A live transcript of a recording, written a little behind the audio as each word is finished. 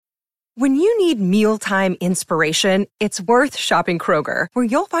When you need mealtime inspiration, it's worth shopping Kroger, where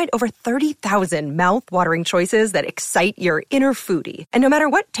you'll find over 30,000 mouth-watering choices that excite your inner foodie. And no matter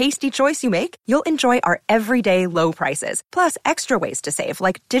what tasty choice you make, you'll enjoy our everyday low prices, plus extra ways to save,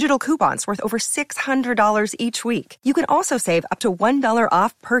 like digital coupons worth over $600 each week. You can also save up to $1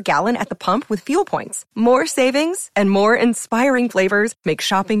 off per gallon at the pump with fuel points. More savings and more inspiring flavors make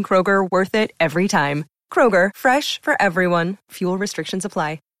shopping Kroger worth it every time. Kroger, fresh for everyone. Fuel restrictions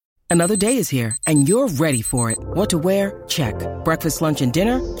apply. Another day is here, and you're ready for it. What to wear? Check. Breakfast, lunch, and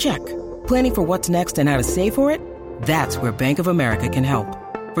dinner? Check. Planning for what's next and how to save for it? That's where Bank of America can help.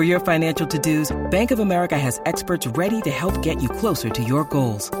 For your financial to-dos, Bank of America has experts ready to help get you closer to your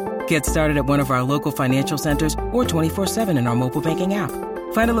goals. Get started at one of our local financial centers or 24/7 in our mobile banking app.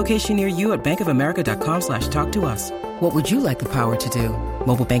 Find a location near you at bankofamerica.com/talktous. What would you like the power to do?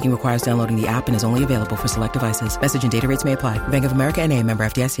 Mobile banking requires downloading the app and is only available for select devices. Message and data rates may apply. Bank of America N.A., member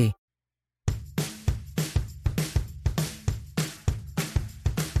FDIC.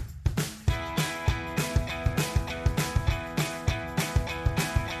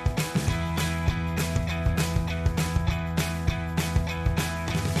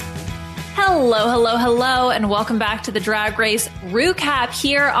 Hello, and welcome back to the Drag Race Recap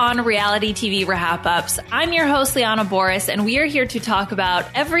here on Reality TV Wrap-Ups. I'm your host, Liana Boris, and we are here to talk about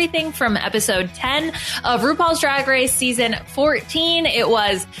everything from episode 10 of RuPaul's Drag Race season 14. It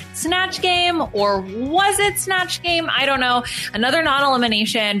was Snatch Game, or was it Snatch Game? I don't know. Another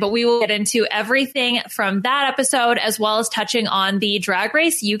non-elimination, but we will get into everything from that episode, as well as touching on the Drag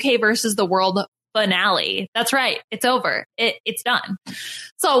Race UK versus the World finale. That's right. It's over. It's done.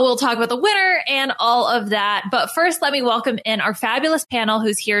 So we'll talk about the winner and all of that. But first, let me welcome in our fabulous panel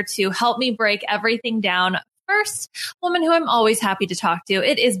who's here to help me break everything down. First woman who I'm always happy to talk to.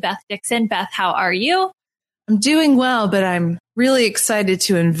 It is Beth Dixon. Beth, how are you? I'm doing well, but I'm really excited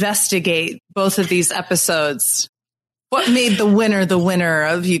to investigate both of these episodes. What made the winner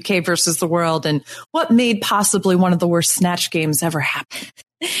of UK versus the World, and what made possibly one of the worst Snatch Games ever happen?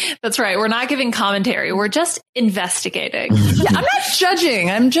 That's right. We're not giving commentary. We're just investigating. Yeah, I'm not judging.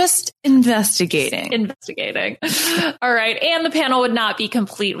 I'm just investigating. All right. And the panel would not be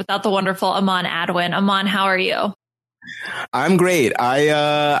complete without the wonderful Aman Adwin. Aman, how are you? I'm great.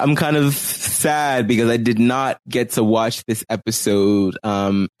 I'm kind of sad because I did not get to watch this episode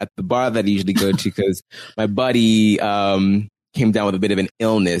at the bar that I usually go to because my buddy came down with a bit of an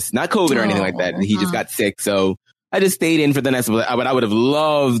illness, not COVID or anything like that. He just got sick. So I just stayed in for the next, but I would have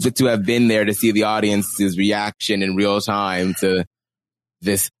loved to have been there to see the audience's reaction in real time to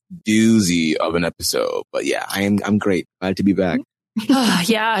this doozy of an episode. But yeah, I'm great. Glad to be back.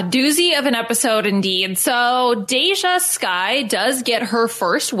 Yeah, doozy of an episode indeed. So Deja Skye does get her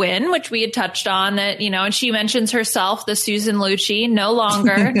first win, which we had touched on that, and she mentions herself, the Susan Lucci, no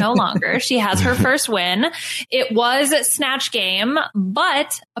longer. She has her first win. It was Snatch Game,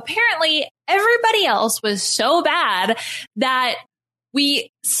 but apparently everybody else was so bad that we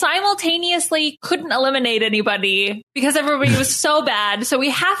simultaneously couldn't eliminate anybody because everybody was so bad. So we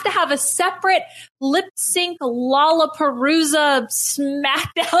have to have a separate lip sync Lollapalooza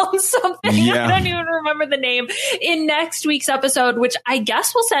SmackDown something. Yeah. I don't even remember the name in next week's episode, which I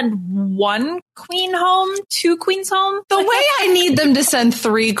guess will send one queen home, two queens home. The way I need them to send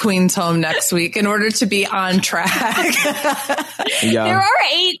 3 queens home next week in order to be on track. Yeah. There are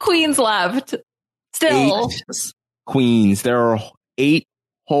 8 queens left still. 8 queens. There are 8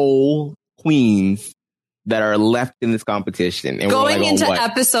 whole queens that are left in this competition. And going into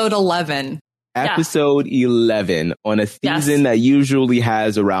episode 11. Episode 11 on a season that usually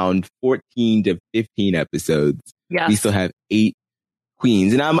has around 14 to 15 episodes. Yes. We still have 8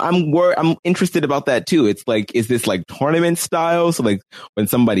 queens. And I'm interested about that too. It's like, is this like tournament style? So like when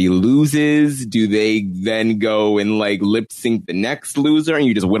somebody loses, do they then go and like lip sync the next loser and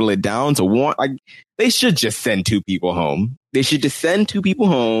you just whittle it down to one? Like they should just send 2 people home. They should just send 2 people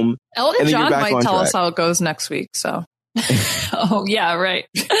home. Elton John might tell us how it goes next week. So. Oh, yeah, right.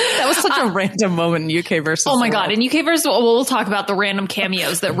 That was such a random moment in UK versus. Oh, my God. In UK versus, we'll talk about the random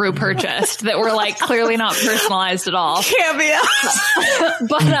cameos that Rue purchased that were like clearly not personalized at all. Cameos.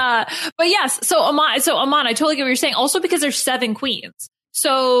 But yes. So Aman, I totally get what you're saying. Also because there's 7 queens.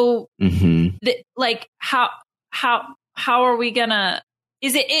 So like how are we gonna?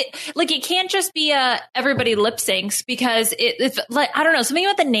 Is it like it can't just be everybody lip syncs because it's like I don't know, something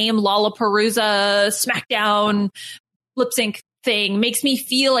about the name Lollapalooza SmackDown lip sync thing makes me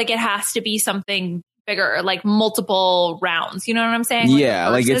feel like it has to be something bigger, like multiple rounds. You know what I'm saying? Yeah,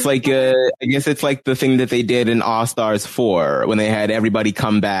 like it's like I guess it's like the thing that they did in All Stars 4 when they had everybody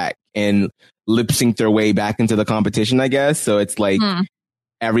come back and lip sync their way back into the competition. I guess so. It's like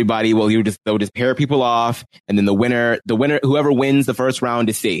everybody, well, they'll just pair people off, and then the winner, whoever wins the first round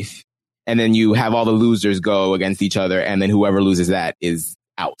is safe. And then you have all the losers go against each other, and then whoever loses that is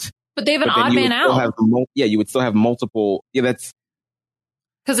out. But they have an odd man out. You would still have multiple. Yeah, that's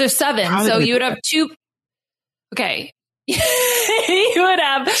because there's 7. So you would have 2. Okay. You would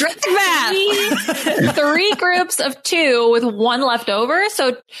have 3 groups of 2 with 1 left over.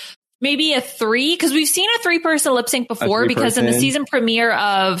 So maybe a 3, because we've seen a 3-person lip sync before, because in the season premiere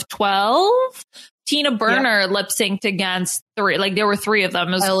of 12, Tina Burner lip synced against 3. Like there were 3 of them.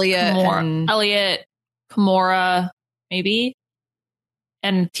 It was Elliot, Kimora, maybe,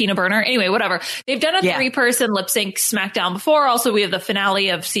 and Tina Burner. Anyway, whatever. They've done a 3-person lip sync SmackDown before. Also, we have the finale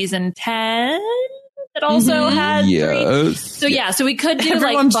of season 10 that also had 3. So so we could do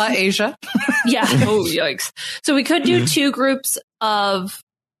everyone but Asia. Yeah. Oh, yikes. So we could do 2 groups of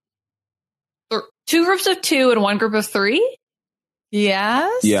 2 and 1 group of 3.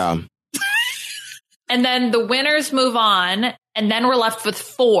 Yes. Yeah. And then the winners move on, and then we're left with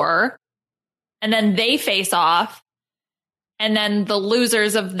 4, and then they face off, and then the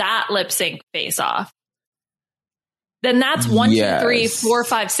losers of that lip sync face off. Then that's 1, 2, 3, 4,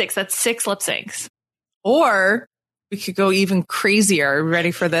 5, 6. That's 6 lip syncs. Or we could go even crazier. Are you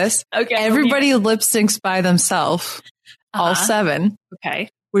ready for this? Okay. Everybody lip syncs by themselves, all 7. Okay.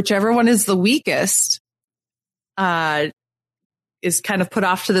 Whichever one is the weakest is kind of put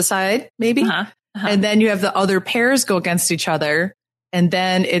off to the side, maybe. And then you have the other pairs go against each other. And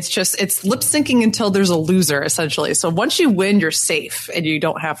then it's lip syncing until there's a loser, essentially. So once you win, you're safe and you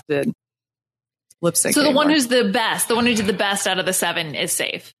don't have to lip sync. So the one who's the best, the one who did the best out of the 7 is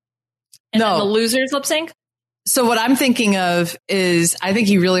safe. And then the losers lip sync? So what I'm thinking of is I think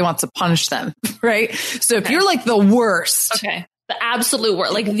he really wants to punish them, right? So if you're like the worst. Okay. The absolute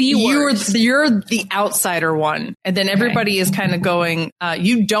worst, like the worst. You're the outsider one. And then everybody is kind of going,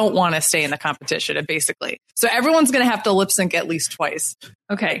 you don't want to stay in the competition, basically. So everyone's going to have to lip sync at least twice.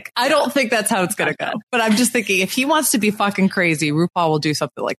 Okay. I don't think that's how it's going to go. But I'm just thinking if he wants to be fucking crazy, RuPaul will do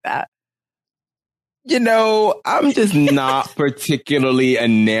something like that. You know, I'm just not particularly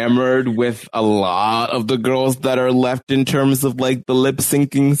enamored with a lot of the girls that are left in terms of like the lip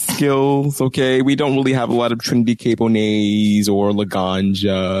syncing skills. Okay. We don't really have a lot of Trinity K. Bonets or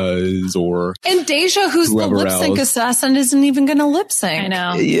Laganjas or. And Deja, who's the lip sync assassin, isn't even going to lip sync. I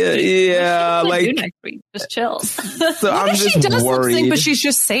know. Yeah. Like, next week? Just chill. So I'm just she does worried. lip sync, but she's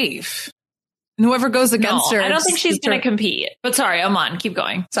just safe. And whoever goes against her. I don't think she's going to compete. But sorry, Aman, keep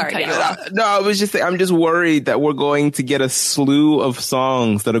going. Sorry. No, I was just saying, I'm just worried that we're going to get a slew of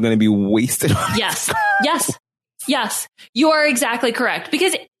songs that are going to be wasted on. Yes. You are exactly correct.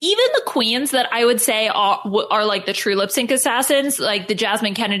 Because even the queens that I would say are like the true lip sync assassins, like the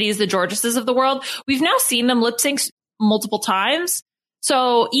Jasmine Kennedys, the Georgeses of the world, we've now seen them lip sync multiple times.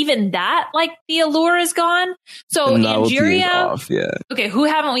 So even that, like, the allure is gone. So Angeria, okay, who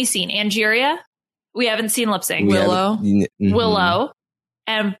haven't we seen? Angeria, we haven't seen lip sync. Willow,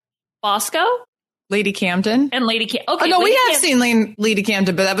 and Bosco, Lady Camden, and Lady Camden. Okay, we have seen Lady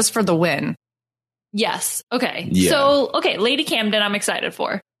Camden, but that was for the win. Yes. Okay. Yeah. So Lady Camden, I'm excited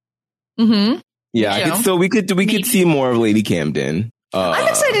for. Mm-hmm. Yeah. We could see more of Lady Camden. I'm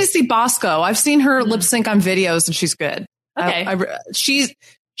excited to see Bosco. I've seen her lip sync on videos, and she's good. Okay.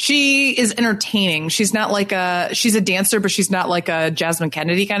 She is entertaining. She's not like she's a dancer, but she's not like a Jasmine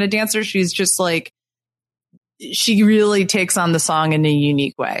Kennedy kind of dancer. She's just like, she really takes on the song in a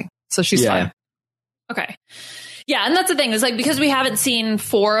unique way. So she's fun. Okay. Yeah. And that's the thing is like, because we haven't seen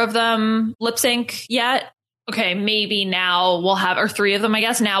 4 of them lip sync yet. Okay. Maybe now we'll have, or 3 of them, I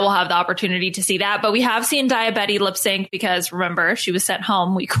guess. Now we'll have the opportunity to see that. But we have seen Diabetti lip sync because remember, she was sent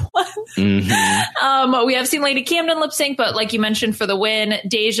home week 1. Mm-hmm. We have seen Lady Camden lip sync, but like you mentioned for the win,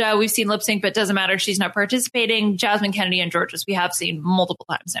 Deja, we've seen lip sync, but it doesn't matter. She's not participating. Jasmine Kennedy and Georges, we have seen multiple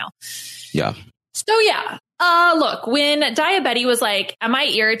times now. Yeah. So yeah. Look, when Diabetti was like, am I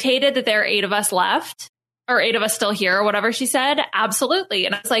irritated that there are 8 of us left? Or 8 of us still here, or whatever she said. Absolutely.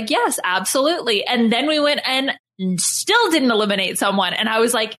 And I was like, yes, absolutely. And then we went and still didn't eliminate someone. And I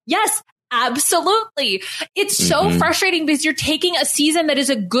was like, yes, absolutely. It's so frustrating because you're taking a season that is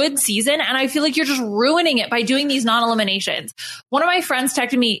a good season. And I feel like you're just ruining it by doing these non-eliminations. One of my friends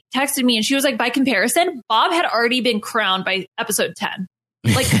texted me and she was like, by comparison, Bob had already been crowned by episode 10.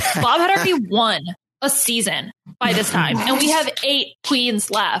 Like Bob had already won a season by this time. And we have 8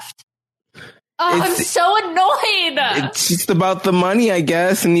 queens left. Oh, I'm so annoyed. It's just about the money, I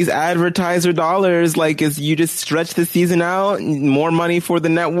guess, and these advertiser dollars. Like, as you just stretch the season out, more money for the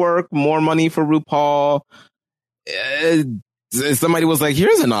network, more money for RuPaul. somebody was like,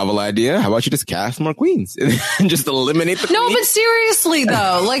 here's a novel idea. How about you just cast more queens and just eliminate the No, queens? but seriously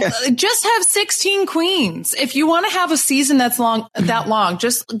though, like just have 16 queens. If you want to have a season that long,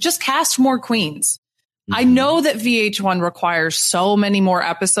 just cast more queens. I know that VH1 requires so many more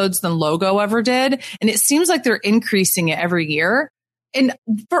episodes than Logo ever did. And it seems like they're increasing it every year. And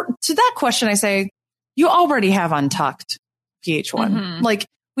to that question, I say, you already have Untucked VH1. Like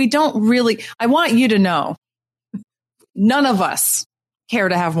we don't really, I want you to know, none of us care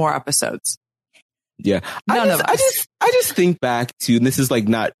to have more episodes. Yeah. None of us. I just think back to, and this is like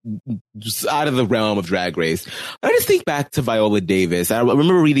not just out of the realm of Drag Race. I just think back to Viola Davis. I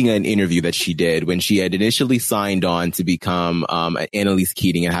remember reading an interview that she did when she had initially signed on to become Annalise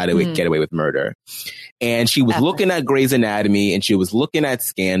Keating and How to Get Away with Murder. And she was looking at Grey's Anatomy and she was looking at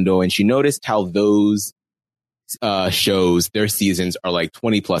Scandal and she noticed how those shows, their seasons are like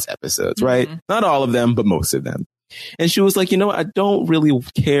 20 plus episodes, right? Not all of them, but most of them. And she was like, I don't really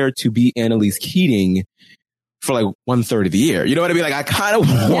care to be Annalise Keating for like 1/3 of the year. You know what I mean? Like I kind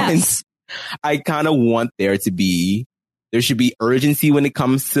of want there should be urgency when it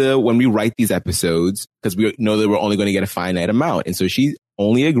comes to when we write these episodes, because we know that we're only going to get a finite amount. And so she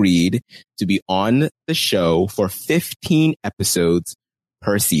only agreed to be on the show for 15 episodes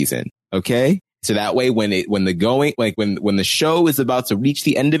per season. Okay. So that way, when the show is about to reach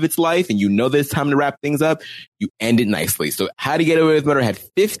the end of its life and there's time to wrap things up, you end it nicely. So How to Get Away with Murder had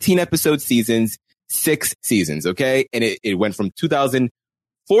 15 episode seasons, 6 seasons. Okay. And it went from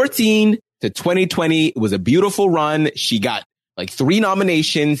 2014 to 2020. It was a beautiful run. She got like 3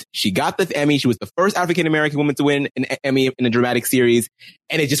 nominations. She got the Emmy. She was the first African-American woman to win an Emmy in a dramatic series.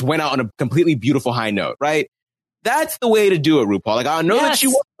 And it just went out on a completely beautiful high note, right? That's the way to do it, RuPaul. Like, I know that you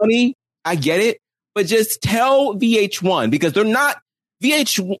want money. I get it, but just tell VH1, because they're not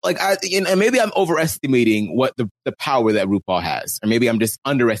VH. Like, and maybe I'm overestimating what the power that RuPaul has, or maybe I'm just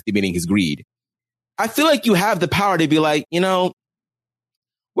underestimating his greed. I feel like you have the power to be like,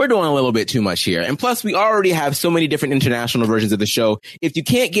 we're doing a little bit too much here. And plus, we already have so many different international versions of the show. If you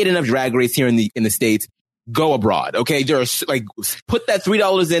can't get enough Drag Race here in the States, go abroad. Okay. There's like, put that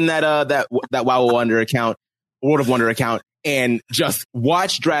 $3 in that Wow Wonder account, World of Wonder account, and just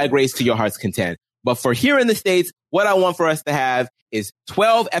watch Drag Race to your heart's content. But for here in the States, what I want for us to have is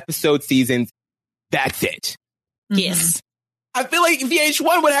 12 episode seasons. That's it. Yes. I feel like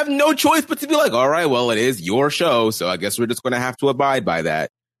VH1 would have no choice but to be like, all right, well, it is your show, so I guess we're just going to have to abide by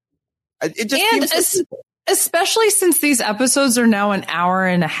that. It just especially since these episodes are now an hour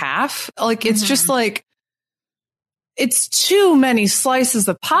and a half, like it's just like, it's too many slices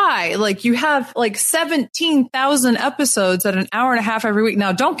of pie. Like you have like 17,000 episodes at an hour and a half every week.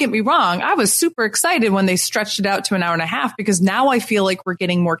 Now, don't get me wrong. I was super excited when they stretched it out to an hour and a half, because now I feel like we're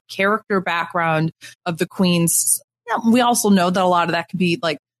getting more character background of the queens. We also know that a lot of that could be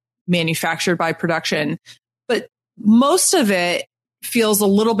like manufactured by production, but most of it feels a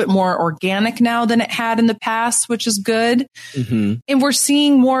little bit more organic now than it had in the past, which is good. And we're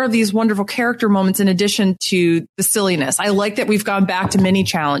seeing more of these wonderful character moments in addition to the silliness. I like that we've gone back to mini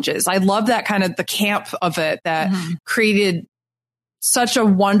challenges. I love that kind of the camp of it that created such a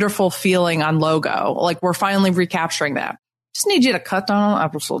wonderful feeling on Logo. Like we're finally recapturing that. Just need you to cut down on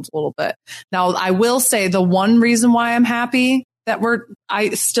episodes a little bit. Now, I will say the one reason why I'm happy that I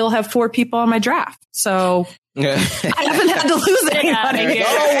still have 4 people on my draft. So I haven't had to lose anybody here.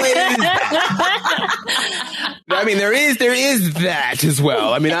 I mean, there is that as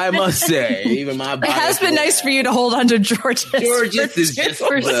well. I mean, I must say, even my body. It has been nice for you to hold on to Georges. Georges is just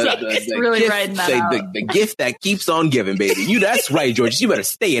really riding that out. The gift that keeps on giving, baby. That's right, Georges. You better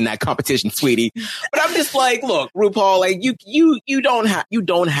stay in that competition, sweetie. But I'm just like, look, RuPaul, like you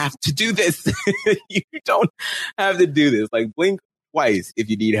don't have to do this. You don't have to do this. Like, blink twice if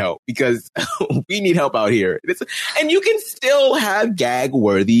you need help, because we need help out here. And you can still have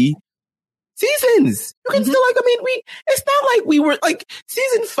gag-worthy seasons. You can still it's not like we were like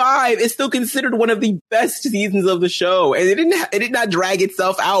season 5 is still considered one of the best seasons of the show, and it did not drag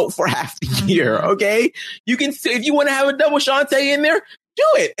itself out for half the year. Okay, you can if you want to have a double Shantae in there, do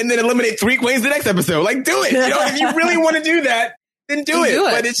it, and then eliminate 3 queens the next episode. Like, do it. If you really want to do that, then do it.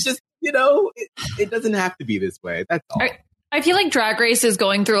 But it's just it doesn't have to be this way. That's all. I feel like Drag Race is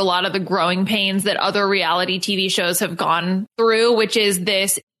going through a lot of the growing pains that other reality TV shows have gone through, which is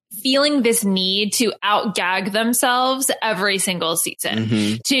feeling this need to out-gag themselves every single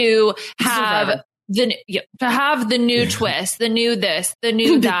season, to have the new twist, the new this, the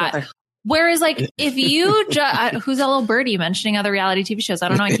new that. Whereas, like, if you who's that little birdie mentioning other reality TV shows? I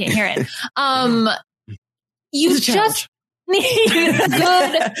don't know. I can't hear it. You just need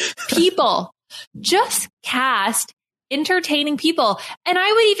good people. Just cast entertaining people. And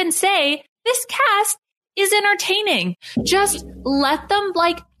I would even say this cast is entertaining. Just let them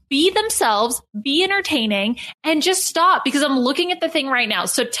be themselves, be entertaining, and just stop, because I'm looking at the thing right now.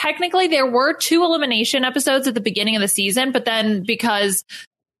 So technically there were 2 elimination episodes at the beginning of the season, but then because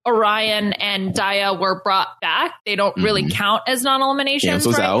Orion and Daya were brought back, they don't really count as non-eliminations.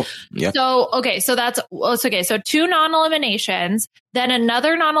 Cancels right? out. Yeah. So, okay. So it's okay. So 2 non-eliminations, then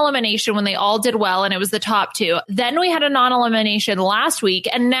another non-elimination when they all did well and it was the top 2. Then we had a non-elimination last week,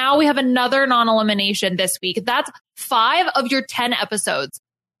 and now we have another non-elimination this week. That's 5 of your 10 episodes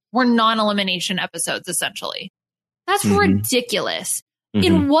were non-elimination episodes, essentially. That's ridiculous.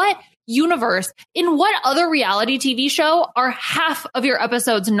 In what universe, in what other reality TV show are half of your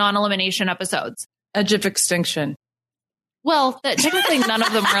episodes non-elimination episodes? Edge of Extinction. Well, technically none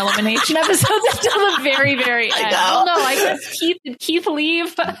of them are elimination episodes until the very, very end. Well, no, I guess did Keith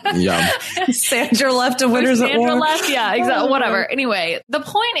leave? Yeah. Sandra left and Winners at War. Sandra left, yeah, exactly. Whatever. Anyway, the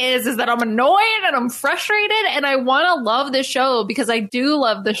point is that I'm annoyed and I'm frustrated and I want to love the show because I do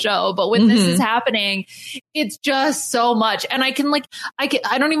love the show. But when this is happening, it's just so much. And I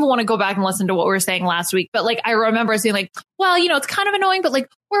don't even want to go back and listen to what we were saying last week. But I remember saying well, it's kind of annoying, but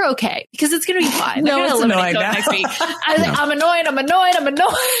we're okay because it's going to be fine. No, it's annoying now. Next week. I'm annoyed. I'm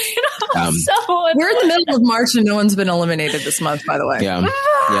so annoyed. We're in the middle of March and no one's been eliminated this month, by the way. Yeah.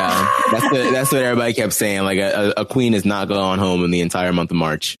 That's what everybody kept saying. A queen is not going home in the entire month of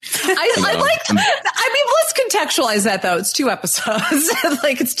March. Let's contextualize that though. It's 2 episodes.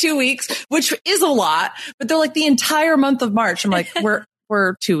 It's 2 weeks, which is a lot, but they're the entire month of March. I'm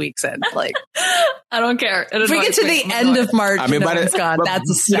we're 2 weeks in. I don't care. If we get to the end of March, by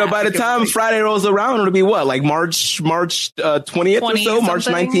the time Friday rolls around, it'll be what? March 20th or so, March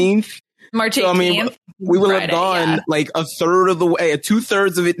 19th. March 18th. So, we will have gone a third of the way,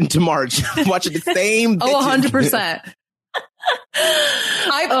 2/3 of it into March, watching the same. 100%.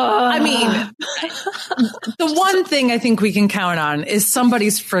 The one thing I think we can count on is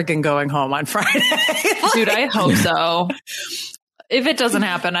somebody's friggin' going home on Friday. Dude, I hope so. If it doesn't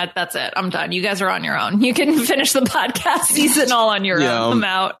happen, that's it. I'm done. You guys are on your own. You can finish the podcast season all on your own. I'm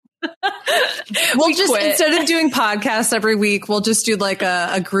out. We'll just quit. Instead of doing podcasts every week, we'll just do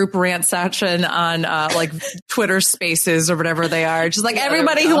a group rant session on Twitter Spaces or whatever they are. Just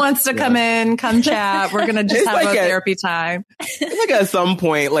everybody who wants to come in, come chat. We're gonna just have a therapy time. It's at some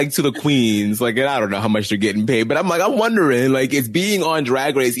point, to the queens, I don't know how much they're getting paid, but I'm wondering, is being on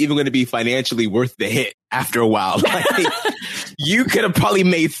Drag Race even going to be financially worth the hit after a while? You could have probably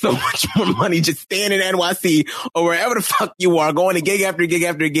made so much more money just staying in NYC or wherever the fuck you are, going to gig after gig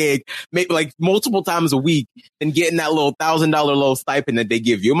after gig, maybe multiple times a week, and getting that little $1,000 little stipend that they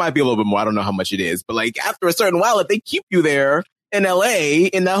give you. It might be a little bit more. I don't know how much it is, but after a certain while, if they keep you there in LA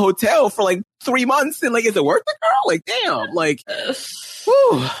in that hotel for 3 months, and is it worth it, girl? Damn,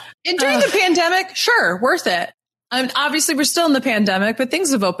 whew. And during the pandemic, sure, worth it. Obviously we're still in the pandemic, but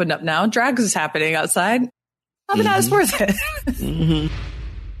things have opened up now. Drag is happening outside. Probably not as worth it.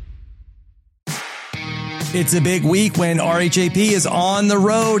 It's a big week when RHAP is on the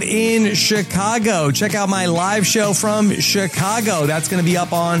road in Chicago. Check out my live show from Chicago. That's going to be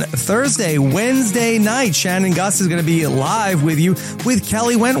up on Thursday. Wednesday night, Shannon Gus is going to be live with you with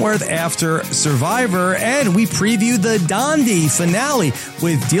Kelly Wentworth after Survivor. And we preview the Dondi finale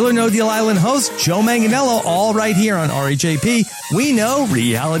with Deal or No Deal Island host Joe Manganiello, all right here on RHAP. We know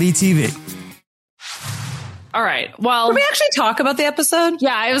reality TV. All right. Well, did we actually talk about the episode?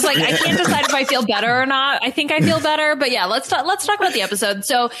 Yeah, I was I can't decide if I feel better or not. I think I feel better, but yeah, let's talk about the episode.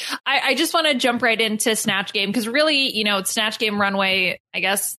 So I just want to jump right into Snatch Game because really, it's Snatch Game Runway, I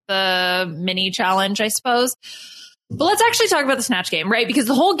guess the mini challenge, I suppose. But let's actually talk about the Snatch Game, right? Because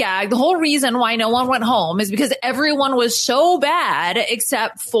the whole reason why no one went home is because everyone was so bad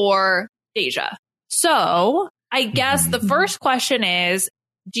except for Deja. So I guess the first question is,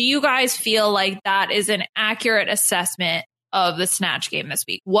 do you guys feel like that is an accurate assessment of the Snatch Game this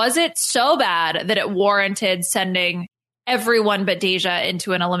week? Was it so bad that it warranted sending everyone but Deja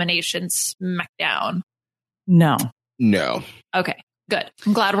into an elimination smackdown? No. Okay, good.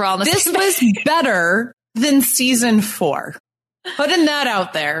 I'm glad we're all on the same page. This was better than season 4. Putting that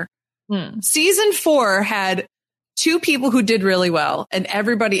out there. Season 4 had 2 people who did really well and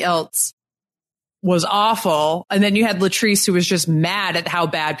everybody else was awful. And then you had Latrice, who was just mad at how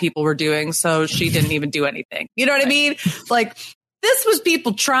bad people were doing. So she didn't even do anything. You know what I mean? This was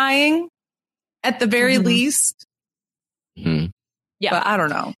people trying at the very least. Yeah. But I don't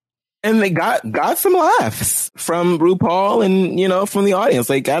know. And they got some laughs from RuPaul and, from the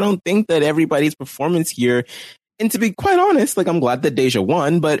audience. I don't think that everybody's performance here. And to be quite honest, I'm glad that Deja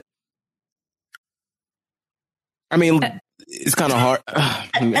won, but I mean, it's kind of hard.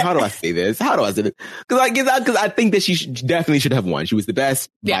 How do I say this? Because I think that she definitely should have won. She was the best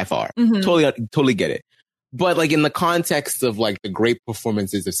by far. Mm-hmm. Totally get it. But like in the context of like the great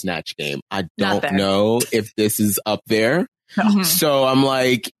performances of Snatch Game, I don't know if this is up there. Mm-hmm. So I'm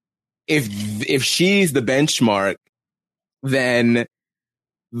like, if she's the benchmark, then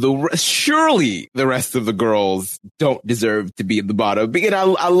surely the rest of the girls don't deserve to be at the bottom. And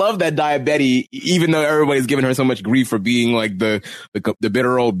I love that Daya Betty, even though everybody's giving her so much grief for being like the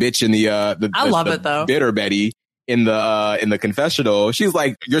bitter old bitch in the bitter Betty in the confessional. She's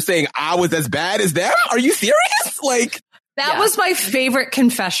like, you're saying I was as bad as them? Are you serious? Like, that was my favorite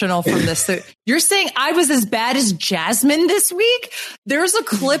confessional from this. You're saying I was as bad as Jasmine this week? There's a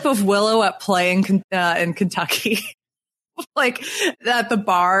clip of Willow at play in Kentucky. Like at the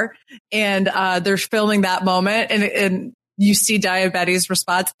bar, and they're filming that moment, and you see Daya Betty's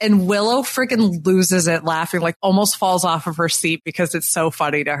response, and Willow freaking loses it laughing, like almost falls off of her seat because it's so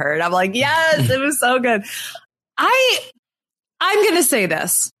funny to her. And I'm like, yes, it was so good. I'm going to say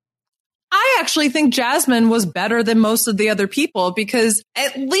this. I actually think Jasmine was better than most of the other people because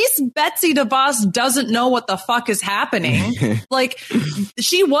at least Betsy DeVos doesn't know what the fuck is happening. Like,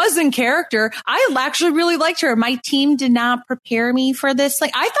 she was in character. I actually really liked her. My team did not prepare me for this.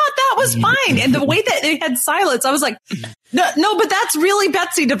 Like, I thought that was fine. And the way that they had silence, I was like, no, but that's really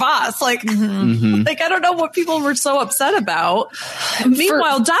Betsy DeVos. Like, like, I don't know what people were so upset about.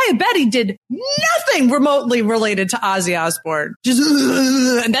 Meanwhile, Daya Betty did nothing remotely related to Ozzy Osbourne.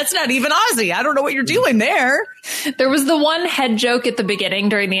 And that's not even Ozzy. I don't know what you're doing there. There was the one head joke at the beginning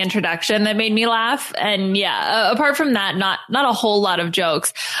during the introduction that made me laugh. And apart from that, not a whole lot of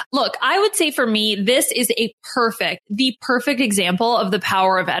jokes. Look, I would say for me, this is the perfect example of the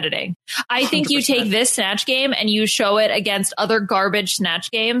power of editing. I think 100%. You take this Snatch Game and you show it against other garbage Snatch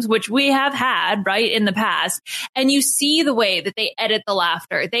Games, which we have had, right, in the past. And you see the way that they edit the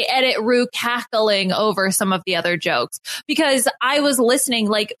laughter. They edit Rue cackling over some of the other jokes. Because I was listening,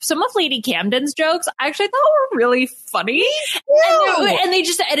 like, some of Lady Camden's jokes I actually thought were really funny. And they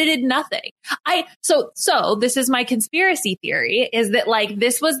just edited nothing. So this is my conspiracy theory, is that like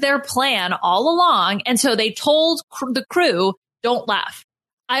this was their plan all along. And so they told the crew, don't laugh.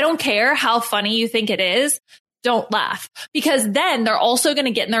 I don't care how funny you think it is. Don't laugh, because then they're also going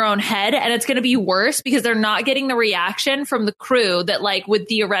to get in their own head and it's going to be worse because they're not getting the reaction from the crew that like would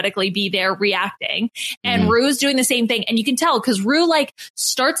theoretically be there reacting. And Rue's doing the same thing. And you can tell because Rue like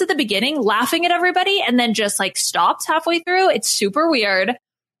starts at the beginning laughing at everybody and then just like stops halfway through. It's super weird.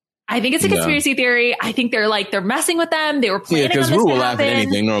 I think it's a conspiracy theory. I think they're messing with them. They were planning on this to happen. Rue will laugh at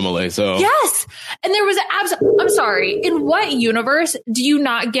anything normally. So yes. And there was I'm sorry. In what universe do you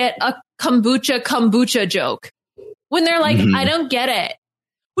not get a kombucha joke when they're like, I don't get it.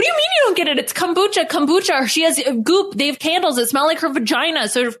 What do you mean you don't get it? It's kombucha. She has goop. They have candles that smell like her vagina.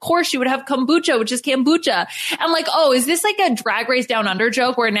 So of course she would have kombucha, which is kombucha. I'm like, oh, is this like a Drag Race Down Under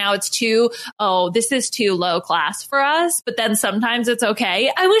joke where now it's this is too low class for us, but then sometimes it's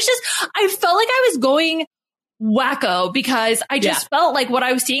okay. I felt like I was going wacko because I just felt like what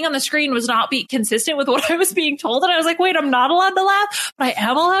I was seeing on the screen was not consistent with what I was being told. And I was like, wait, I'm not allowed to laugh, but I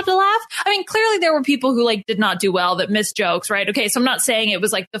am allowed to laugh. I mean, clearly there were people who like did not do well, that missed jokes, right? Okay. So I'm not saying it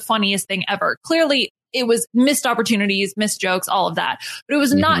was like the funniest thing ever. Clearly it was missed opportunities, missed jokes, all of that, but it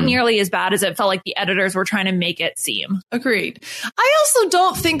was not nearly as bad as it felt like the editors were trying to make it seem. Agreed. I also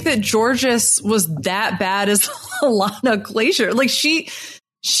don't think that Jorgeous was that bad as Alana Glacier. Like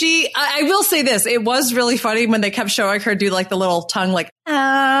I will say this. It was really funny when they kept showing her do like the little tongue, like,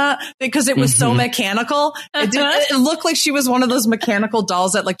 because it was so mechanical. It looked like she was one of those mechanical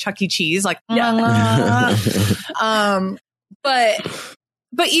dolls at like Chuck E. Cheese, like, but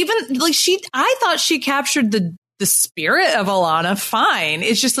even like I thought she captured the spirit of Alana fine.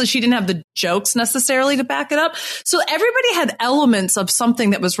 It's just that she didn't have the jokes necessarily to back it up. So everybody had elements of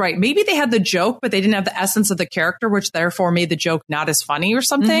something that was right. Maybe they had the joke, but they didn't have the essence of the character, which therefore made the joke not as funny or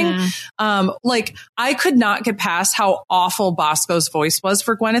something. Like I could not get past how awful Bosco's voice was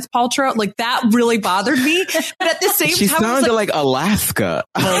for Gwyneth Paltrow. Like that really bothered me. But at the same time, she sounded like Alaska.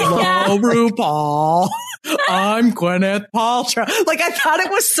 Hello, RuPaul. I'm Gwyneth Paltrow. Like I thought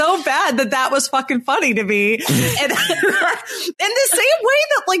it was so bad that was fucking funny to me. And in the same way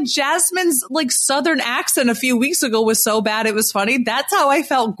that like Jasmine's like Southern accent a few weeks ago was so bad it was funny. That's how I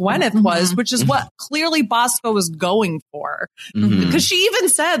felt Gwyneth was, which is what clearly Bosco was going for. Because she even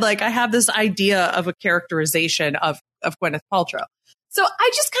said like, I have this idea of a characterization of Gwyneth Paltrow. So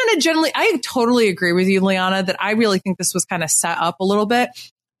I just kind of I totally agree with you, Liana, that I really think this was kind of set up a little bit.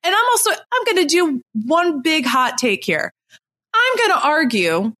 And I'm going to do one big hot take here. I'm going to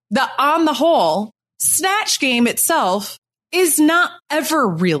argue that on the whole, Snatch Game itself is not ever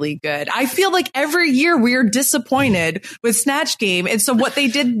really good. I feel like every year we're disappointed with Snatch Game. And so what they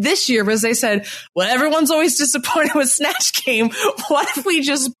did this year was they said, well, everyone's always disappointed with Snatch Game. What if we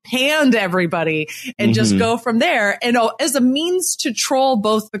just panned everybody and just go from there? And as a means to troll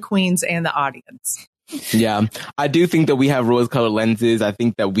both the queens and the audience. Yeah, I do think that we have rose-colored lenses. I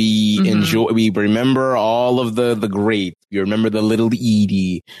think that we we remember all of the greats. We remember the Little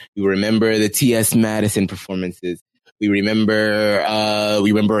Edie. We remember the T.S. Madison performances. We remember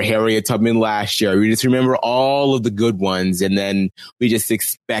Harriet Tubman last year. We just remember all of the good ones, and then we just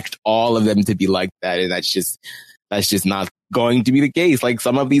expect all of them to be like that, and that's just not going to be the case. Like,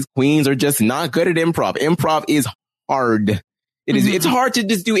 some of these queens are just not good at improv. Improv is hard. It is. It's hard to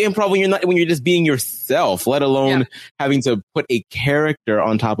just do improv when you're just being yourself, let alone having to put a character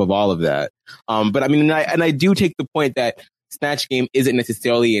on top of all of that. But I mean, and I do take the point that Snatch Game isn't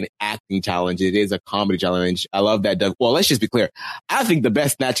necessarily an acting challenge. It is a comedy challenge. I love that Dove. Well, let's just be clear. I think the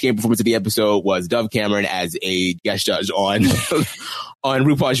best Snatch Game performance of the episode was Dove Cameron as a guest judge on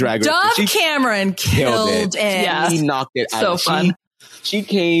RuPaul's Drag Race. Dove Cameron killed it. Yeah. She knocked it out. So fun. She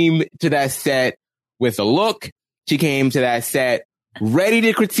came to that set with a look. She came to that set ready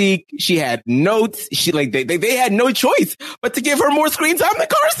to critique. She had notes. They had no choice but to give her more screen time than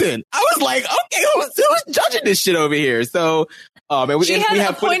Carson. I was like, okay, who's judging this shit over here? So, she had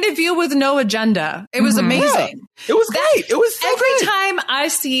a point of view with no agenda. It was amazing. Yeah, it was great. It was so every time I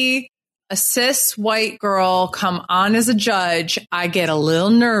see a cis white girl come on as a judge, I get a little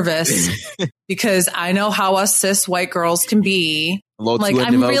nervous because I know how us cis white girls can be. Like,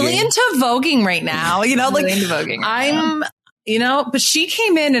 I'm really into voguing right now, you know, like really into voguing I'm, you know, but she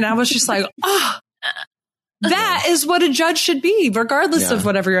came in and I was just like, oh, that is what a judge should be, regardless of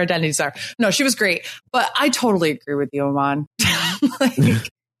whatever your identities are. No, she was great, but I totally agree with you, Aman.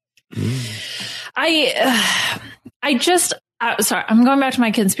 Sorry, I'm going back to my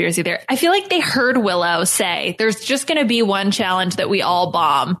conspiracy there. I feel like they heard Willow say there's just going to be one challenge that we all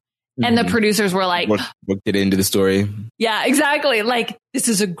bomb. And the producers were like, worked it into the story. Yeah, exactly. Like, this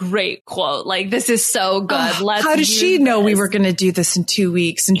is a great quote. Like, this is so good. How did she know we were going to do this in 2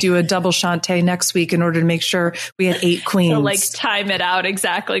 weeks and do a double Shantae next week in order to make sure we had 8 queens? So, like, time it out.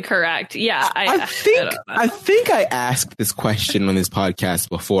 Exactly correct. Yeah. I think I asked this question on this podcast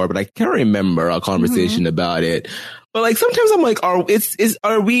before, but I can't remember a conversation about it. But, like, sometimes I'm like, are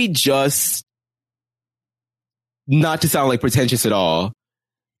we just, not to sound like pretentious at all,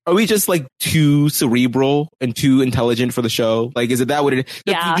 are we just like too cerebral and too intelligent for the show? Like, is it that what it is?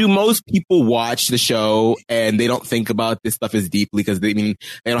 Yeah. Do most people watch the show and they don't think about this stuff as deeply because they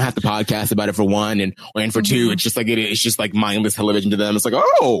don't have to podcast about it for one, and for two, it's just like mindless television to them. It's like,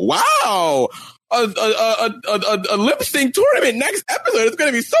 oh wow, a lip sync tournament next episode. It's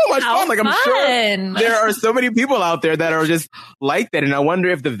going to be so much fun. Like, I'm sure there are so many people out there that are just like that, and I wonder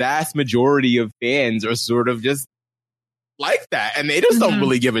if the vast majority of fans are sort of just like that, and they just don't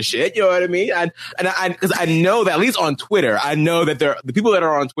really give a shit. You know what I mean? And because I know that, at least on Twitter, I know that the people that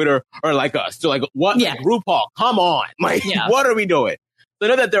are on Twitter are like us. They're like, what? Yeah. Like, RuPaul, come on. Like, what are we doing? So I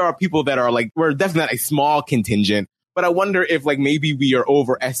know that there are people that are like, we're definitely not a small contingent, but I wonder if, like, maybe we are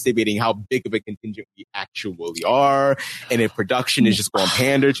overestimating how big of a contingent we actually are, and if production is just going to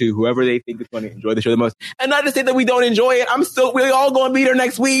pander to whoever they think is going to enjoy the show the most. And not to say that we don't enjoy it. We're all going to be there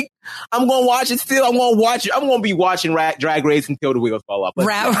next week. I'm going to watch it still. I'm going to be watching Drag Race until the wheels fall off.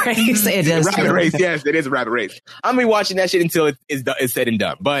 Rat Race. It is. Rabbit Race. Yes, it is a Rabbit Race. I'm going to be watching that shit until it's said and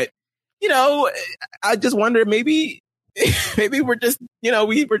done. But, you know, I just wonder, maybe we're just, you know,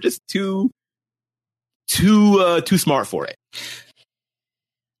 we're just too smart for it.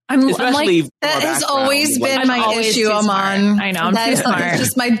 I'm like, that has always been my issue, Aman. I know, I'm too smart.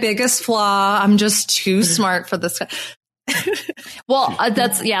 Just my biggest flaw. I'm just too smart for this. Well,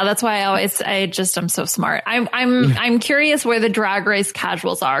 that's why I'm so smart. I'm curious where the Drag Race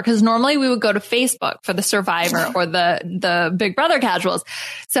casuals are, because normally we would go to Facebook for the Survivor or the Big Brother casuals.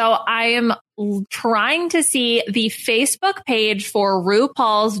 So I am trying to see the Facebook page for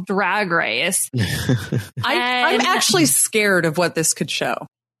RuPaul's Drag Race. I'm actually scared of what this could show.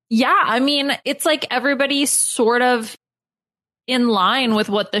 Yeah, I mean, it's like everybody's sort of in line with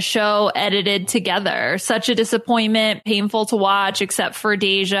what the show edited together. Such a disappointment, painful to watch, except for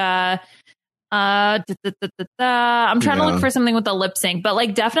Deja. I'm trying to look for something with the lip sync, but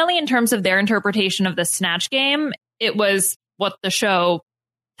like definitely in terms of their interpretation of the Snatch Game, it was what the show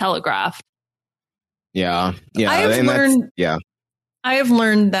telegraphed. Yeah. I have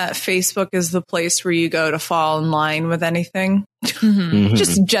learned that Facebook is the place where you go to fall in line with anything.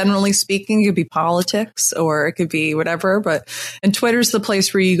 Just generally speaking, it could be politics or it could be whatever, and Twitter's the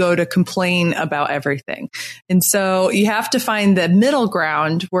place where you go to complain about everything. And so you have to find the middle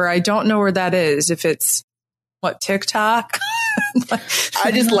ground where I don't know where that is. If it's TikTok.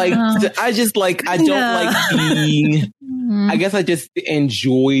 I guess I just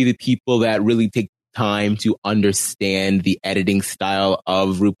enjoy the people that really take time to understand the editing style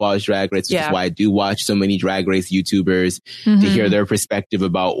of RuPaul's Drag Race, which is why I do watch so many Drag Race YouTubers to hear their perspective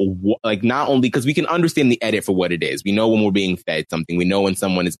about not only because we can understand the edit for what it is. We know when we're being fed something. We know when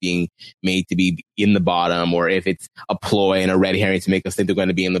someone is being made to be in the bottom, or if it's a ploy and a red herring to make us think they're going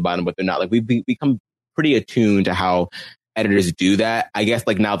to be in the bottom, but they're not. Like, we become pretty attuned to how editors do that. I guess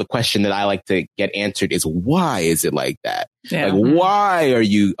now the question that I like to get answered is, why is it like that? Yeah. Why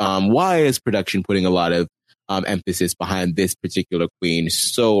is production putting a lot of emphasis behind this particular queen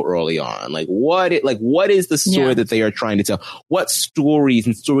so early on? What is the story that they are trying to tell? What stories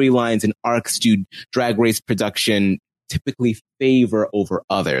and storylines and arcs do Drag Race production typically favor over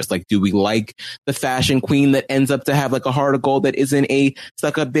others? Do we like the fashion queen that ends up to have a heart of gold that isn't a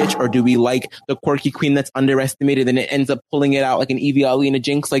stuck-up bitch, or do we like the quirky queen that's underestimated and it ends up pulling it out like an Evie Ali and a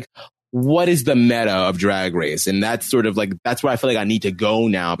Jinx? What is the meta of Drag Race? And that's sort of that's where I feel like I need to go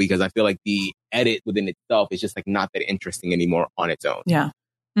now, because I feel like the edit within itself is just not that interesting anymore on its own. Yeah.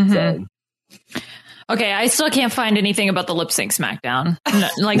 So. Okay, I still can't find anything about the lip sync SmackDown.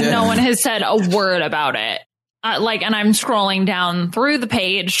 No one has said a word about it. And I'm scrolling down through the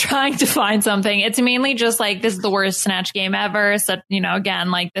page trying to find something. It's mainly just this is the worst Snatch game ever. So,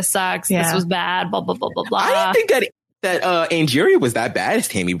 again, this sucks. Yeah. This was bad. Blah, blah, blah, blah, blah. I didn't think that Angeria was that bad as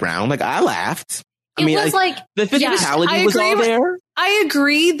Tammy Brown. I laughed. The physicality was all there. I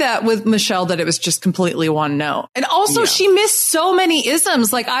agree that with Michelle that it was just completely one note. And also she missed so many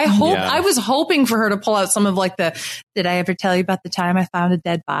isms. I was hoping for her to pull out some of did I ever tell you about the time I found a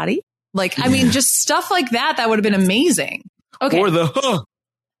dead body? Just stuff like that. That would have been amazing. Okay. Or the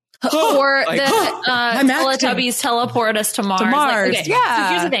or the Teletubbies teleport us to Mars. Yeah.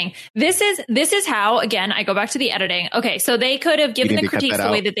 So here's the thing. This is how, again, I go back to the editing. Okay. So they could have given the critiques the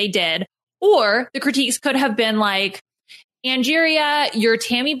way that they did, or the critiques could have been Angeria, you're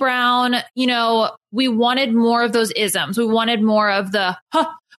Tammy Brown. We wanted more of those isms. We wanted more of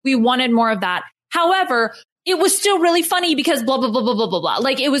we wanted more of that. However, it was still really funny because blah, blah, blah, blah, blah, blah,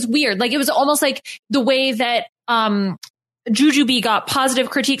 blah. It was weird. It was almost the way that, Jujubee got positive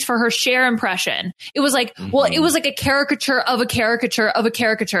critiques for her Cher impression. It was it was a caricature of a caricature of a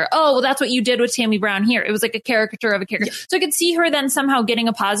caricature. Oh, well, that's what you did with Tammy Brown here. It was a caricature of a caricature. So I could see her then somehow getting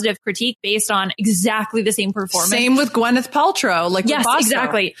a positive critique based on exactly the same performance. Same with Gwyneth Paltrow. Yes,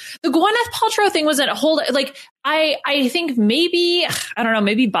 exactly. The Gwyneth Paltrow thing was a whole, I think maybe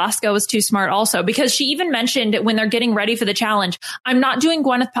Bosco was too smart also, because she even mentioned when they're getting ready for the challenge, I'm not doing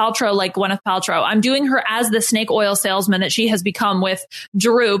Gwyneth Paltrow like Gwyneth Paltrow. I'm doing her as the snake oil salesman that she has become with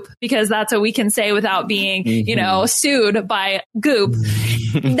Droop, because that's what we can say without being, sued by Goop.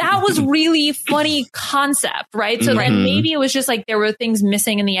 That was really funny concept, right? So then maybe it was just there were things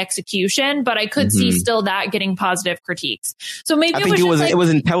missing in the execution, but I could see still that getting positive critiques. So maybe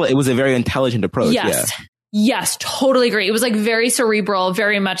it was a very intelligent approach. Yes. Yeah. Yes, totally agree. It was very cerebral,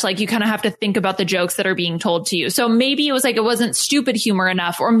 very much you kind of have to think about the jokes that are being told to you. So maybe it was it wasn't stupid humor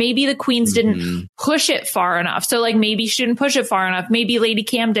enough, or maybe the queens didn't push it far enough. So maybe she didn't push it far enough. Maybe Lady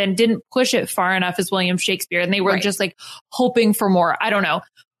Camden didn't push it far enough as William Shakespeare, and they were just hoping for more. I don't know.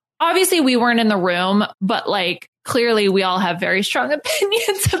 Obviously we weren't in the room, but clearly we all have very strong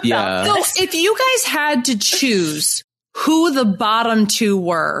opinions about this. So if you guys had to choose who the bottom two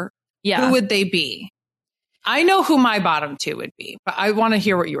were, who would they be? I know who my bottom two would be, but I want to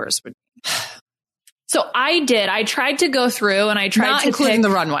hear what yours would be. So I tried to go through, and I tried not to including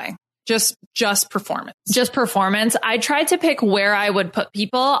the runway, just performance. Just performance. I tried to pick where I would put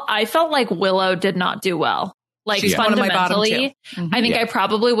people. I felt like Willow did not do well. She's fundamentally, I think I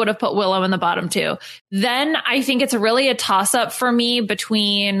probably would have put Willow in the bottom two. Then I think it's really a toss up for me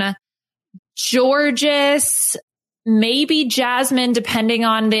between Jorgeous, maybe Jasmine, depending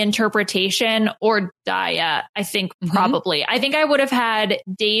on the interpretation, or Daya. I think probably. I think I would have had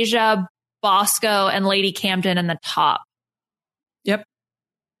Deja, Bosco, and Lady Camden in the top. Yep.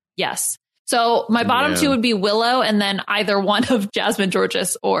 Yes. So my bottom two would be Willow, and then either one of Jasmine,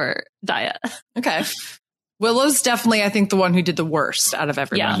 Jorgeous, or Daya. Okay. Willow's definitely, I think, the one who did the worst out of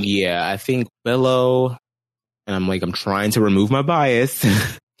everyone. Yeah, I think Willow, and I'm trying to remove my bias.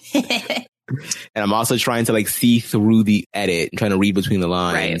 And I'm also trying to see through the edit and trying to read between the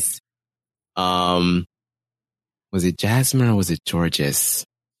lines. Right. Was it Jasmine or was it Jorgeous?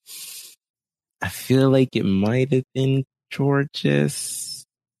 I feel like it might have been Georges.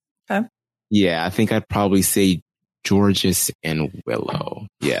 Okay. Yeah, I think I'd probably say Georges and Willow.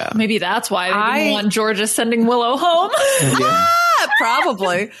 Yeah. Maybe that's why they didn't want Georges sending Willow home. Yeah.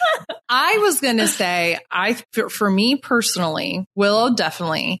 Probably. I was going to say, for me personally, Willow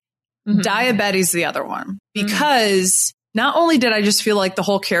definitely. Diabetes the other one. Because not only did I just feel like the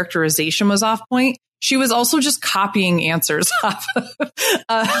whole characterization was off point, she was also just copying answers off of,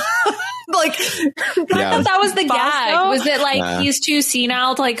 like, I thought that was the gag. Was it like he's too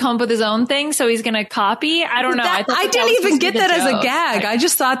senile to like come up with his own thing, so he's going to copy? I don't know. I didn't even get that as a gag. I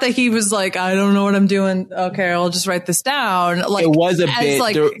just thought that he was like, I don't know what I'm doing. Okay, I'll just write this down. Like, it was a bit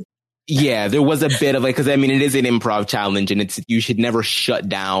like. There was a bit of like, because I mean, it is an improv challenge, and you should never shut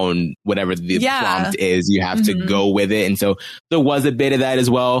down whatever the prompt is. You have to go with it, and so there was a bit of that as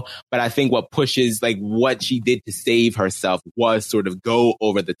well. But I think what pushes, like, what she did to save herself was sort of go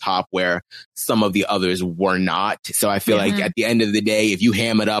over the top where some of the others were not. So I feel like at the end of the day, if you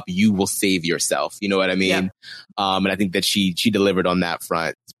ham it up, you will save yourself. You know what I mean? Yeah. And I think that she delivered on that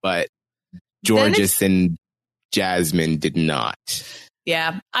front, but Georges and Jasmine did not.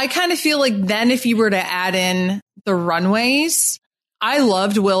 Yeah, I kind of feel like then if you were to add in the runways, I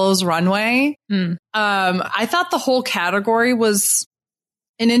loved Willow's runway. I thought the whole category was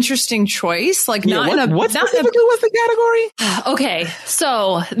an interesting choice. Like, what specifically was the category? Okay,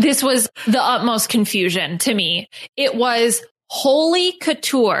 so this was the utmost confusion to me. It was holy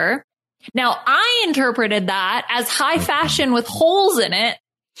couture. Now, I interpreted that as high fashion with holes in it,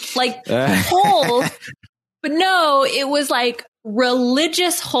 like holes. But no, it was like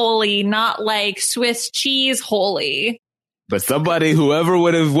religious holy, not like Swiss cheese holy. But whoever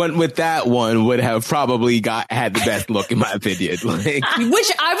would have went with that one would have probably had the best look, in my opinion. Like,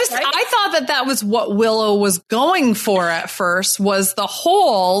 which I thought that was what Willow was going for at first, was the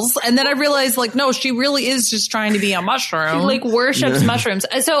holes, and then I realized, like, no, she really is just trying to be a mushroom. She like worships mushrooms.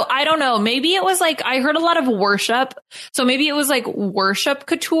 So I don't know. Maybe it was like, I heard a lot of worship, so maybe it was like worship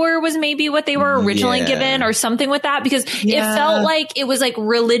couture was maybe what they were originally given, or something with that, because it felt like it was like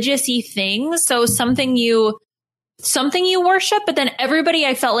religious-y things. So something you worship, but then everybody,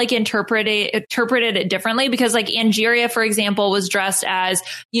 I felt like interpreted it differently, because like Angeria, for example, was dressed as,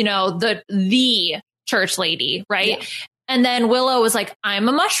 you know, the church lady, right? Yeah. And then Willow was like, I'm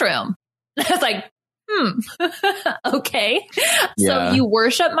a mushroom. I was like, okay. Yeah. So you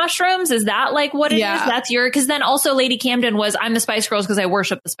worship mushrooms? Is that like what it is? That's because then also Lady Camden was, I'm the Spice Girls because I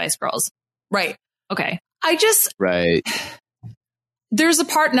worship the Spice Girls. Right. Okay. Right. There's a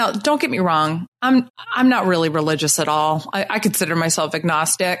part, now, don't get me wrong. I'm not really religious at all. I consider myself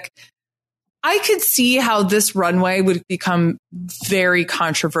agnostic. I could see how this runway would become very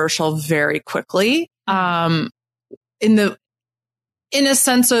controversial very quickly. In a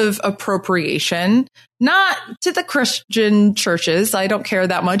sense of appropriation, not to the Christian churches. I don't care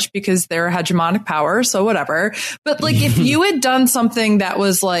that much because they're a hegemonic power. So whatever. But like, if you had done something that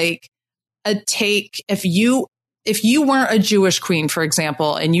was like a take, if you weren't a Jewish queen, for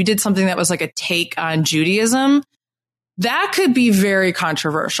example, and you did something that was like a take on Judaism, that could be very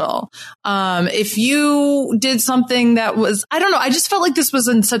controversial. If you did something that was, I don't know, I just felt like this was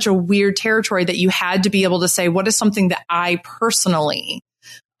in such a weird territory that you had to be able to say, what is something that I personally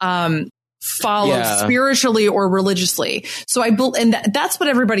follow spiritually or religiously? So that's what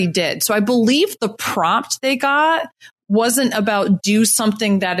everybody did. So I believe the prompt they got wasn't about do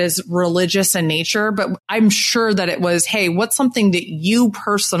something that is religious in nature, but I'm sure that it was, hey, what's something that you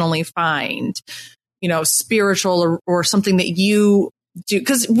personally find, you know, spiritual or something that you do?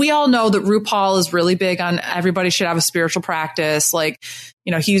 Because we all know that RuPaul is really big on everybody should have a spiritual practice. Like,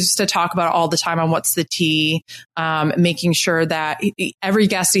 you know, he used to talk about it all the time on What's the Tea, making sure that every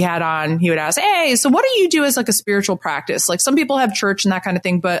guest he had on, he would ask, hey, so what do you do as like a spiritual practice? Like, some people have church and that kind of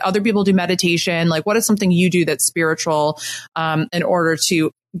thing, but other people do meditation. Like, what is something you do that's spiritual, in order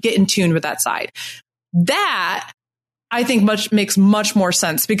to get in tune with that side? That, I think, makes much more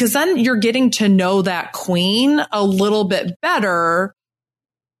sense, because then you're getting to know that queen a little bit better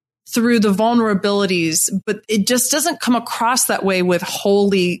through the vulnerabilities, but it just doesn't come across that way with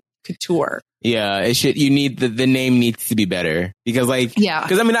holy couture. Yeah, it should. You need the name needs to be better, because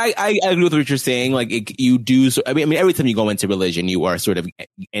because I mean, I agree with what you're saying. Like, you do. So, I mean, every time you go into religion, you are sort of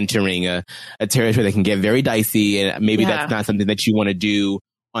entering a territory that can get very dicey, and maybe that's not something that you want to do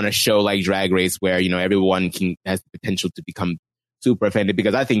on a show like Drag Race, where, you know, everyone has the potential to become super offended,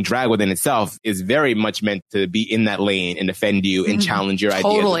 because I think drag within itself is very much meant to be in that lane and offend you and challenge your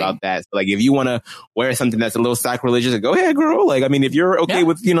ideas about that. So, like, if you want to wear something that's a little sacrilegious, go ahead, girl. Like, I mean, if you're okay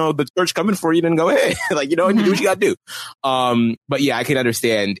with, you know, the church coming for you, then go ahead. Like, you know, do what you got to do. But yeah, I can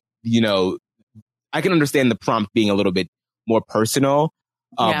understand, you know, the prompt being a little bit more personal.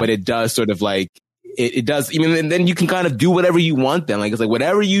 But it does sort of like, it does, even, and then you can kind of do whatever you want then. Like, it's like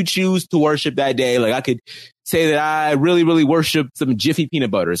whatever you choose to worship that day. Like, I could say that I really, really worship some Jiffy peanut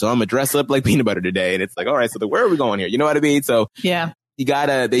butter. So I'm going to dress up like peanut butter today. And it's like, all right, so where are we going here? You know what I mean? So yeah,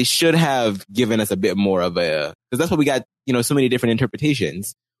 they should have given us a bit more of because that's what we got, you know, so many different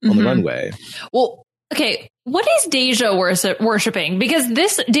interpretations on the runway. Well, okay. What is Deja worshiping? Because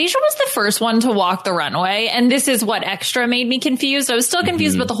Deja was the first one to walk the runway, and this is what extra made me confused. I was still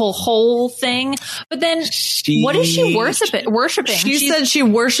confused about the whole thing. But then, what is she worshiping? She said she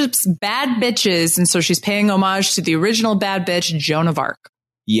worships bad bitches, and so she's paying homage to the original bad bitch, Joan of Arc.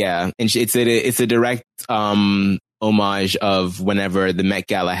 Yeah, and it's a direct homage of whenever the Met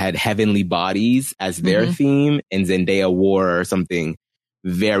Gala had heavenly bodies as their theme, and Zendaya wore something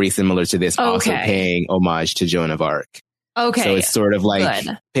very similar to this, also paying homage to Joan of Arc. Okay. So it's sort of like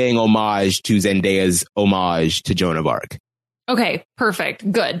paying homage to Zendaya's homage to Joan of Arc. Okay,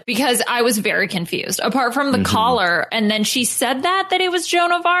 perfect. Good. Because I was very confused. Apart from the collar, and then she said that it was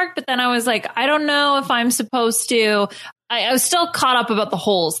Joan of Arc, but then I was like, I don't know if I'm supposed to. I was still caught up about the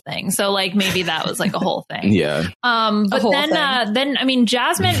holes thing. So like maybe that was like a whole thing. Yeah. But then I mean,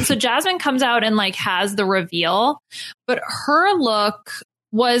 Jasmine comes out and like has the reveal, but her look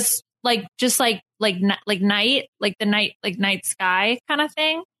was like just like night sky kind of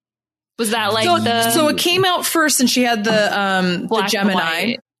thing. Was that like so it came out first and she had the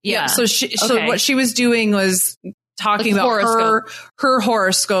Gemini. Yeah. So what she was doing was talking about her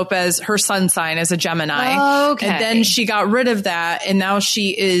horoscope as her sun sign as a Gemini. Okay. And then she got rid of that. And now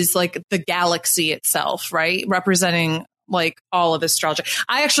she is like the galaxy itself, right? Representing like all of astrology.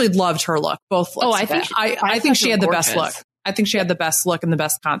 I actually loved her look, both looks. Oh, I think she had the best look. I think she had the best look and the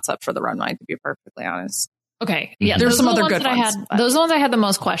best concept for the runway, to be perfectly honest. Okay. Yeah. There's some other good ones. Those are the ones I had the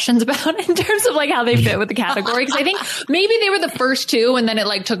most questions about in terms of like how they fit with the category. Cause I think maybe they were the first two and then it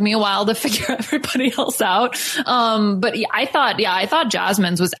like took me a while to figure everybody else out. But yeah, I thought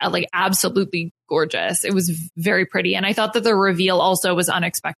Jasmine's was like absolutely gorgeous. It was very pretty. And I thought that the reveal also was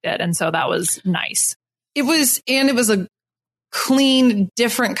unexpected. And so that was nice. It was a clean,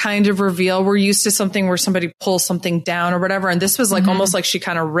 different kind of reveal. We're used to something where somebody pulls something down or whatever. And this was like almost like she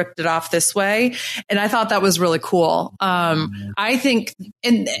kind of ripped it off this way. And I thought that was really cool. I think,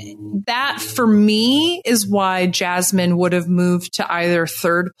 and that for me is why Jasmine would have moved to either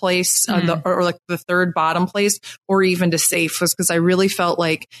third place or like the third bottom place or even to safe, was because I really felt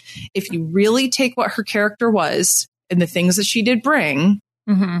like if you really take what her character was and the things that she did bring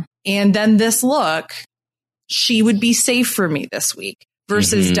and then this look, she would be safe for me this week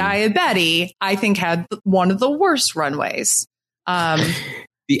versus Diabetti, I think had one of the worst runways. That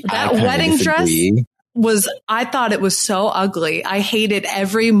wedding dress I thought it was so ugly. I hated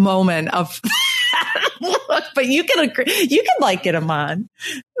every moment of look, but you can agree, you can like get them on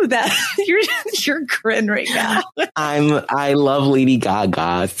that. You're grin right now. I love Lady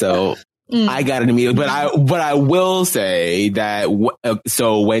Gaga, so I got it immediately, but I will say that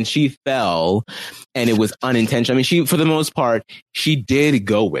so when she fell and it was unintentional, I mean, she, for the most part, she did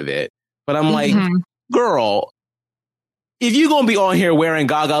go with it, but I'm like, girl, if you're going to be on here wearing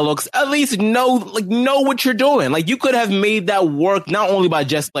Gaga looks, at least know what you're doing. Like, you could have made that work not only by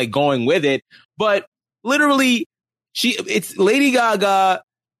just like going with it, but literally it's Lady Gaga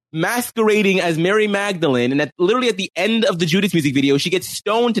masquerading as Mary Magdalene, and literally at the end of the Judas music video, she gets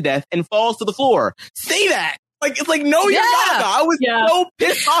stoned to death and falls to the floor. Say that. Like, it's like, no, you're Gaga. I was so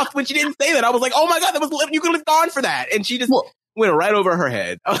pissed off when she didn't say that. I was like, oh my God, you could have gone for that. And she just went right over her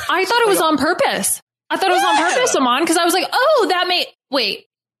head. I thought it was on purpose. I thought it was on purpose, Aman, because I was like, oh, wait,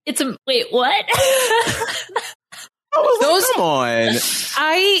 what? I was like, come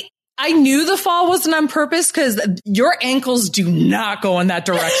on. I knew the fall wasn't on purpose because your ankles do not go in that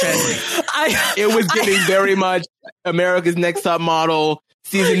direction. It was giving very much America's Next Top Model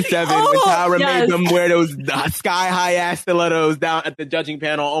season 7 when Tyra made them wear those sky high ass stilettos down at the judging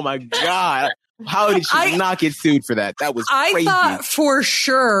panel. Oh my God. How did she not get sued for that? That was crazy. I thought for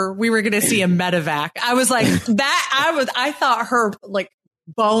sure we were going to see a medevac. I was like I thought her like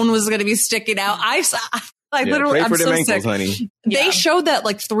bone was going to be sticking out. Literally, I'm so sick. Honey. They showed that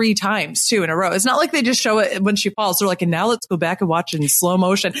like 3 times too in a row. It's not like they just show it when she falls. They're like, and now let's go back and watch it in slow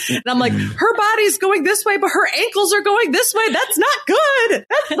motion. And I'm like, her body's going this way, but her ankles are going this way. That's not good.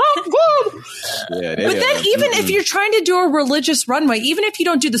 That's not good. But then even if you're trying to do a religious runway, even if you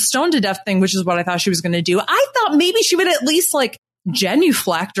don't do the stone to death thing, which is what I thought she was going to do, I thought maybe she would at least like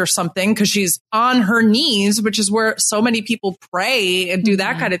genuflect or something because she's on her knees, which is where so many people pray and do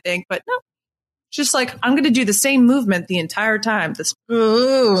that kind of thing. But no. Just like, I'm going to do the same movement the entire time.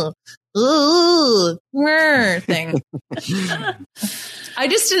 ooh, thing. I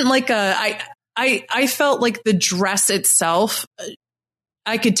just didn't like I felt like the dress itself,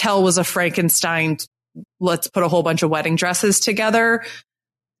 I could tell was a Frankenstein. Let's put a whole bunch of wedding dresses together,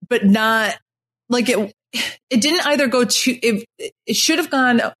 but not like it didn't either go to, it should have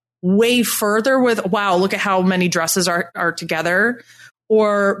gone way further with, wow, look at how many dresses are together,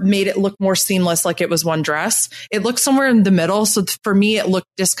 or made it look more seamless like it was one dress. It looked somewhere in the middle. So for me, it looked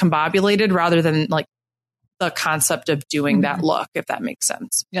discombobulated rather than like the concept of doing that look, if that makes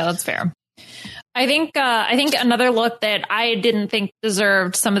sense. Yeah, that's fair. I think another look that I didn't think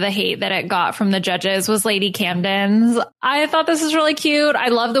deserved some of the hate that it got from the judges was Lady Camden's. I thought this was really cute. I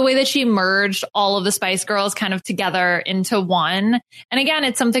love the way that she merged all of the Spice Girls kind of together into one. And again,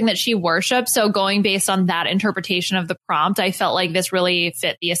 it's something that she worships. So going based on that interpretation of the prompt, I felt like this really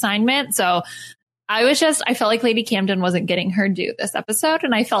fit the assignment. So I felt like Lady Camden wasn't getting her due this episode,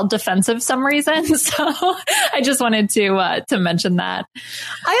 and I felt defensive for some reason. So I just wanted to mention that.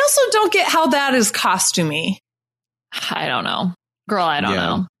 I also don't get how that is costumey. I don't know. Girl, I don't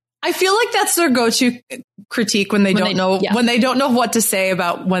know. I feel like that's their go-to critique when they don't know what to say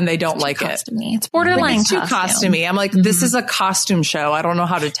about when they don't like it. It's borderline like, it's too costumey. I'm like, this is a costume show. I don't know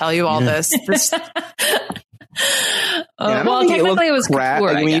how to tell you all this. Well, technically it was crafty.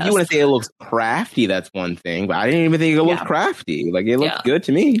 I mean, if you want to say it looks crafty, that's one thing, but I didn't even think it looked crafty. Like, it looked good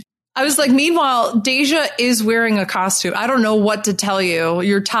to me. I was like, meanwhile, Deja is wearing a costume. I don't know what to tell you.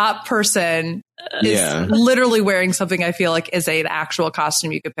 Your top person is literally wearing something I feel like is an actual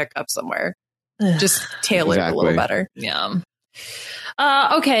costume you could pick up somewhere. Just tailored a little better. Yeah.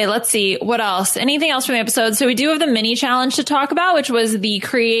 Okay, let's see. What else? Anything else from the episode? So we do have the mini challenge to talk about, which was the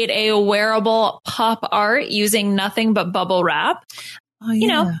create a wearable pop art using nothing but bubble wrap. Oh, yeah. You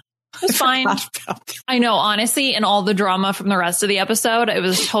know, it was fine. I know, honestly, in all the drama from the rest of the episode, it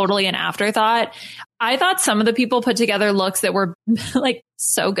was totally an afterthought. I thought some of the people put together looks that were like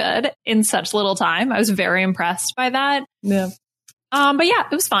so good in such little time. I was very impressed by that. Yeah. But yeah,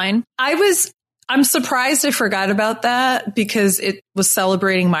 it was fine. I'm surprised I forgot about that because it was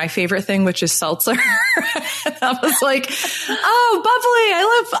celebrating my favorite thing, which is seltzer. I was like, oh,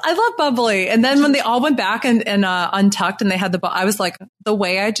 bubbly. I love bubbly. And then when they all went back and untucked and they had I was like, the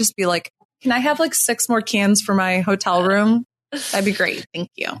way I'd just be like, can I have like 6 more cans for my hotel room? That'd be great. Thank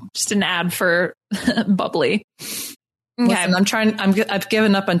you. Just an ad for bubbly. Okay. Listen, I've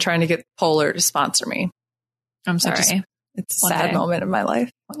given up on trying to get Polar to sponsor me. I'm sorry. It's a sad moment in my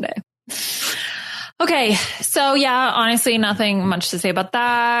life. One day. Okay, so yeah, honestly, nothing much to say about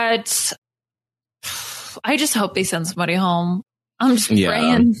that. I just hope they send somebody home. I'm just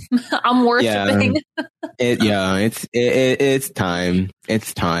praying. I'm worshiping. It's time.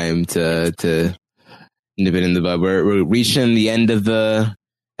 It's time to nip it in the bud. We're reaching the end of the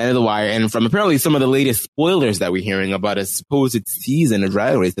wire, and from apparently some of the latest spoilers that we're hearing about a supposed season of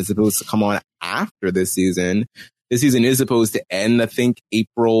Drag Race that's supposed to come on after this season. This season is supposed to end, I think,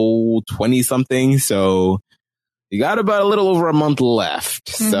 April 20-something. So you got about a little over a month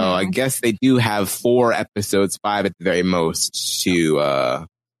left. Mm-hmm. So I guess they do have 4 episodes, 5 at the very most, to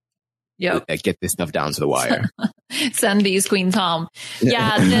get this stuff down to the wire. Send these queens home.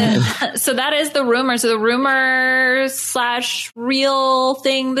 Yeah. So that is the rumor. So the rumor / real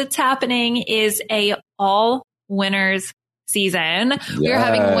thing that's happening is a all winners season. Yes. We're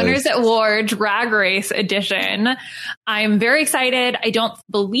having Winners at War Drag Race edition. I'm very excited. I don't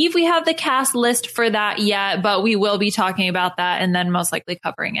believe we have the cast list for that yet, but we will be talking about that and then most likely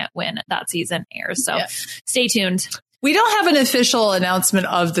covering it when that season airs. So stay tuned. We don't have an official announcement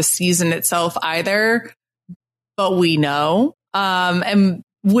of the season itself either, but we know. And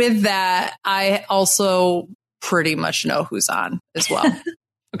with that, I also pretty much know who's on as well.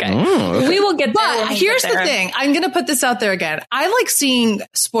 Okay. We will get there. But here's the thing. I'm going to put this out there again. I like seeing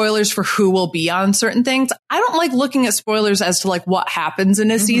spoilers for who will be on certain things. I don't like looking at spoilers as to like what happens in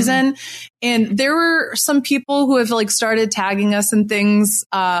a season. And there were some people who have like started tagging us and things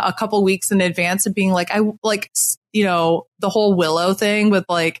a couple weeks in advance of being like, the whole Willow thing with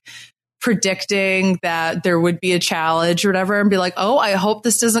like predicting that there would be a challenge or whatever, and be like, oh, I hope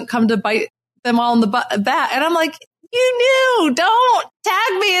this doesn't come to bite them all in the butt. And I'm like, you knew, don't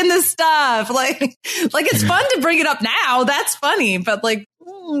tag me in this stuff. Like it's fun to bring it up now. That's funny. But like,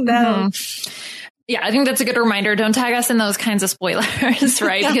 no. Yeah, I think that's a good reminder. Don't tag us in those kinds of spoilers,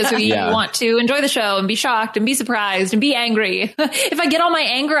 right? Because we want to enjoy the show and be shocked and be surprised and be angry. If I get all my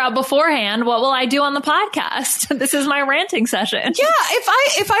anger out beforehand, what will I do on the podcast? This is my ranting session. Yeah,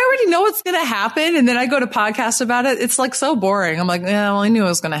 if I already know what's going to happen and then I go to podcast about it, it's like so boring. I'm like, yeah, well, I knew it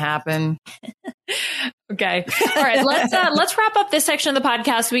was going to happen. Okay. All right. Let's wrap up this section of the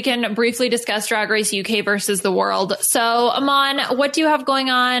podcast. We can briefly discuss Drag Race UK versus the world. So, Aman, what do you have going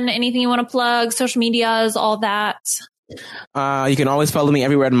on? Anything you want to plug? Social medias, all that? You can always follow me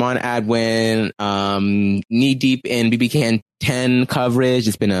everywhere at Aman Adwin. Knee deep in BBK 10 coverage.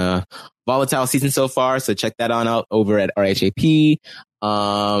 It's been a volatile season so far, so check that on out over at RHAP.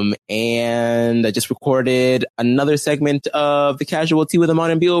 And I just recorded another segment of The Casual Tea with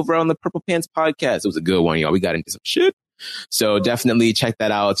Aman and B over on the Purple Pants podcast. It was a good one, y'all. We got into some shit. So definitely check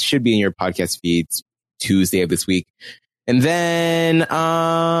that out. It should be in your podcast feeds Tuesday of this week. And then,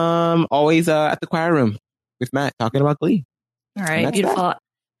 always, at the Choir Room with Matt talking about Glee. All right. Beautiful.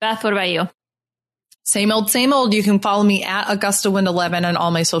 Beth, what about you? Same old, same old. You can follow me at AugustaWind11 on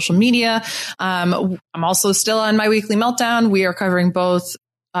all my social media. I'm also still on My Weekly Meltdown. We are covering both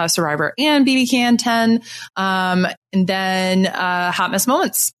Survivor and BBK 10. And then Hot Mess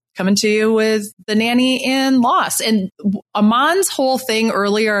Moments coming to you with The Nanny and Lost. And Aman's whole thing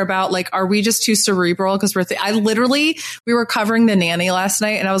earlier about like, are we just too cerebral? Because we were covering The Nanny last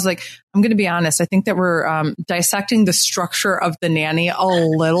night and I was like, I'm going to be honest. I think that we're dissecting the structure of The Nanny a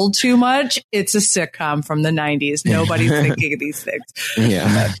little too much. It's a sitcom from the 90s. Nobody's thinking of these things.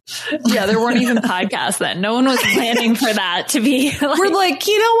 Yeah. Yeah, there weren't even podcasts then. No one was planning for that to be. We're like,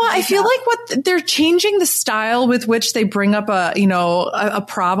 you know what? I feel like they're changing the style with which they bring up a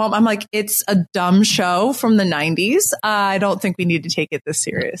problem. I'm like, it's a dumb show from the 90s. I don't think we need to take it this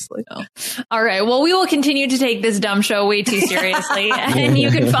seriously. No. All right. Well, we will continue to take this dumb show way too seriously. And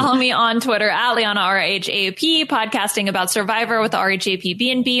you can follow me on Twitter at Liana RHAP, podcasting about Survivor with the RHAP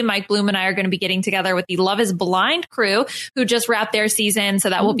B&B. Mike Bloom and I are going to be getting together with the Love is Blind crew who just wrapped their season. So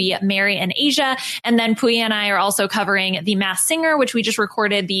that will be Mary and Asia. And then Puya and I are also covering The Masked Singer, which we just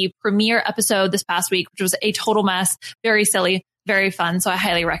recorded the premiere episode this past week, which was a total mess. Very silly, very fun. So I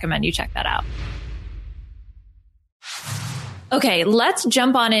highly recommend you check that out. Okay, let's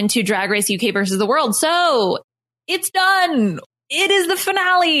jump on into Drag Race UK versus the world. So it's done. It is the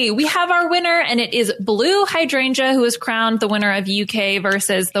finale. We have our winner, and it is Blue Hydrangea, who is crowned the winner of UK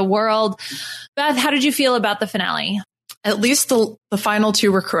versus the world. Beth, how did you feel about the finale? At least the final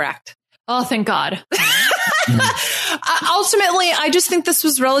two were correct. Oh, thank God. Ultimately, I just think this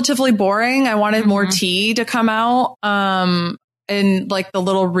was relatively boring. I wanted more tea to come out. And like the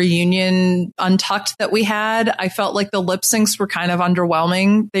little reunion untucked that we had, I felt like the lip syncs were kind of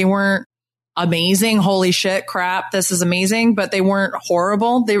underwhelming. They weren't amazing. Holy shit, crap, this is amazing. But they weren't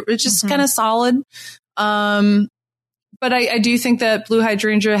horrible. They were just kind of solid. But I do think that Blue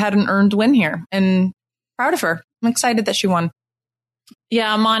Hydrangea had an earned win here and proud of her. I'm excited that she won.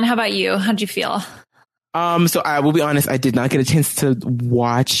 Yeah, Aman, how about you? How'd you feel? So I will be honest, I did not get a chance to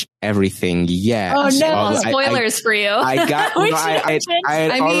watch everything yet. Oh no, spoilers for you. I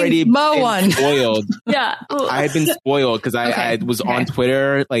had already been spoiled. Yeah. I had been spoiled because I was on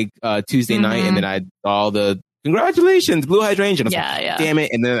Twitter like Tuesday night and then I saw the congratulations, Blue Hydrangea. Yeah. Damn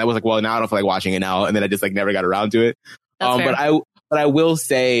it. And then I was like, well, now I don't feel like watching it now. And then I just like never got around to it. But I will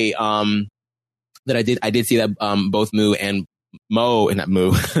say that I did see that both Moo and Mo and not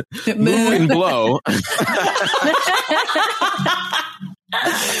Moo, Moo and Blow. I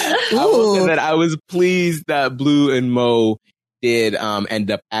will say that I was pleased that Blue and Mo did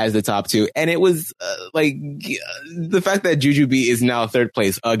end up as the top two, and it was like the fact that Jujubee is now third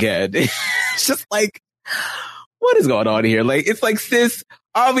place again. It's just like, what is going on here? Like, it's like, sis,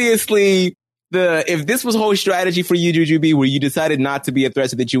 obviously. If this was whole strategy for you, Jujubee, where you decided not to be a threat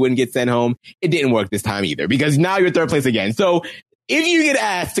so that you wouldn't get sent home, it didn't work this time either, because now you're third place again. So if you get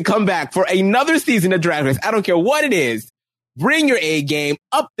asked to come back for another season of Drag Race, I don't care what it is, bring your A game,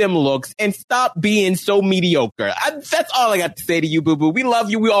 up them looks, and stop being so mediocre. That's all I got to say to you, Boo Boo. We love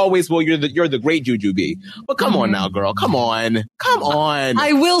you. We always will. You're the great Jujubee. But come on now, girl. Come on.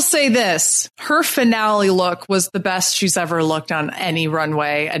 I will say this. Her finale look was the best she's ever looked on any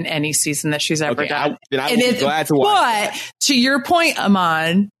runway and any season that she's ever done. I was glad to watch that. But to your point,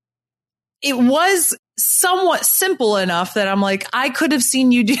 Aman, it was somewhat simple enough that I'm like, I could have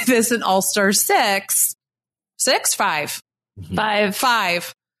seen you do this in All-Star 5. They're all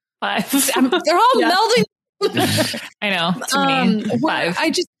melding. I know. Too many. 5. I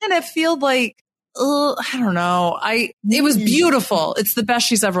just kind of feel like, I don't know. It was beautiful. It's the best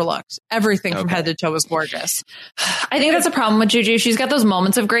she's ever looked. Everything from head to toe was gorgeous. I think that's a problem with Juju. She's got those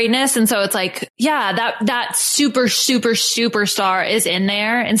moments of greatness. And so it's like, yeah, that super, super, superstar is in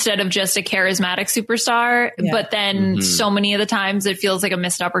there instead of just a charismatic superstar. Yeah. But then so many of the times it feels like a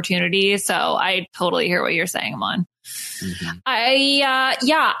missed opportunity. So I totally hear what you're saying, Aman.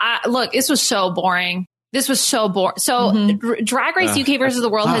 Look, this was so boring. This was so boring. So Drag Race UK versus the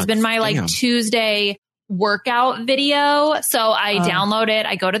World has been my like Tuesday workout video. So I download it.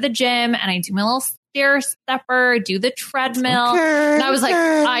 I go to the gym and I do my little stair stepper, do the treadmill. And I was like,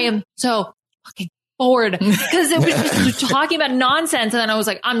 I am so fucking bored because it was just talking about nonsense. And then I was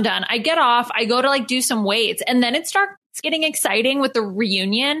like, I'm done. I get off. I go to like do some weights and then it starts getting exciting with the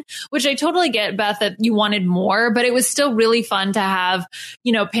reunion, which I totally get, Beth, that you wanted more, but it was still really fun to have,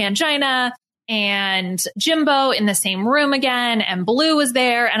 you know, Pangina and Jimbo in the same room again, and Blue was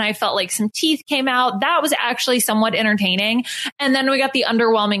there, and I felt like some teeth came out. That was actually somewhat entertaining. And then we got the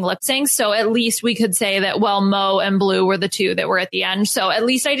underwhelming lip sync, so at least we could say that, well, Mo and Blue were the two that were at the end. So at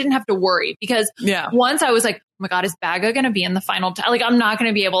least I didn't have to worry, because once I was like, oh my God, is Baga going to be in the final? Like, I'm not going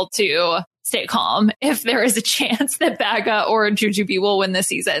to be able to stay calm if there is a chance that Baga or Jujubee will win this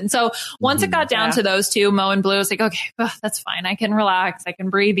season. So once it got down to those two, Mo and Blue, I was like, okay, that's fine. I can relax. I can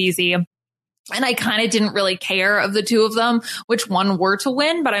breathe easy. And I kind of didn't really care of the two of them, which one were to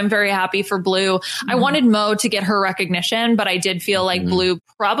win, but I'm very happy for Blue. I wanted Mo to get her recognition, but I did feel like Blue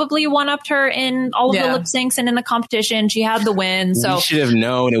probably one-upped her in all of the lip syncs and in the competition. She had the win. So we should have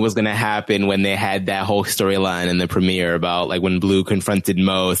known it was going to happen when they had that whole storyline in the premiere about like when Blue confronted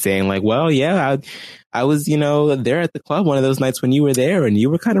Mo saying like, well, yeah, I was, you know, there at the club one of those nights when you were there and you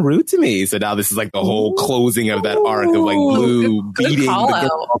were kind of rude to me. So now this is like the whole closing of that arc of like Blue beating the girl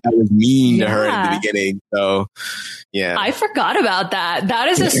that was mean to her in the beginning. So, yeah. I forgot about that. That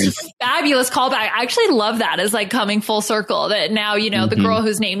is a fabulous callback. I actually love that as like coming full circle, that now, you know, the girl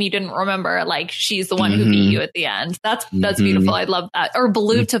whose name you didn't remember, like she's the one who beat you at the end. That's beautiful. I love that. Or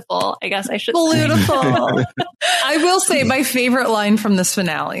Bluetiful, I guess I should say. Bluetiful. I will say my favorite line from this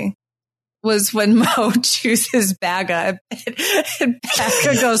finale was when Mo chooses Baga and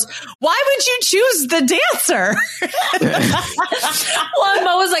Baga goes, why would you choose the dancer? Well, and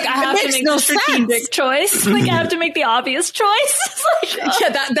Mo was like, I have to make the strategic choice. Like, I have to make the obvious choice.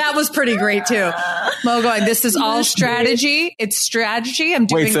 That was pretty great too. Mo going, this is all strategy. It's strategy. I'm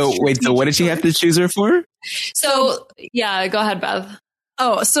doing so what did she have to choose her for? So yeah, go ahead, Beth.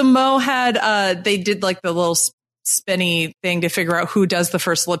 Oh, so Mo had, they did like the little spinny thing to figure out who does the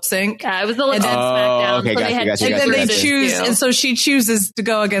first lip sync. Yeah, it was the lip sync SmackDown. Okay, So and then they choose, and so she chooses to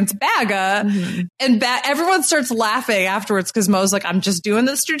go against Baga, and everyone starts laughing afterwards because Mo's like, "I'm just doing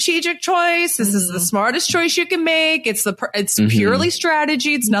the strategic choice. This is the smartest choice you can make. It's purely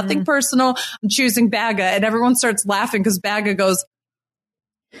strategy. It's nothing personal. I'm choosing Baga," and everyone starts laughing because Baga goes,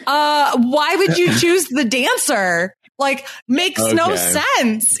 "Why would you choose the dancer? Like, makes no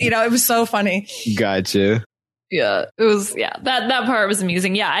sense." You know, it was so funny. Gotcha. Yeah, it was, that part was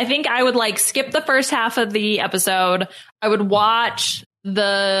amusing. Yeah, I think I would like skip the first half of the episode. I would watch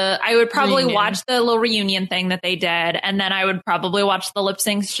probably watch the little reunion thing that they did. And then I would probably watch the lip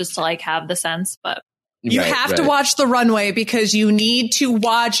syncs just to like have the sense. But you have to watch the runway because you need to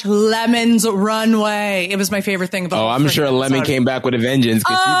watch Lemon's runway. It was my favorite thing. I'm sure Lemon came back with a vengeance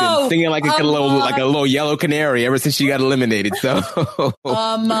because she's been singing like a little yellow canary ever since she got eliminated. So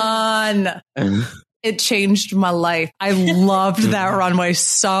come on. It changed my life. I loved that runway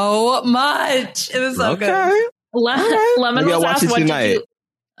so much. It was so good. Lemon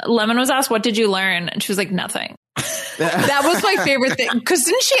was asked, what did you learn? And she was like, nothing. That was my favorite thing. Because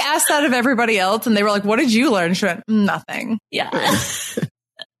didn't she ask that of everybody else? And they were like, what did you learn? She went, nothing. Yeah.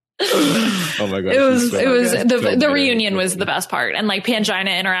 Oh my God. The reunion was the best part. And like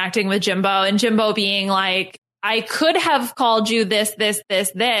Pangina interacting with Jimbo and Jimbo being like, I could have called you this,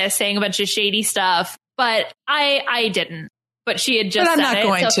 saying a bunch of shady stuff, but I didn't. But she had just said it. But I'm not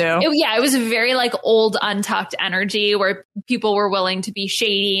going to. It was a very like old Untucked energy where people were willing to be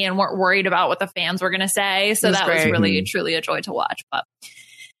shady and weren't worried about what the fans were going to say. So that was really, truly a joy to watch. But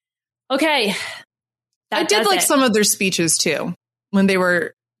okay. I did like some of their speeches too when they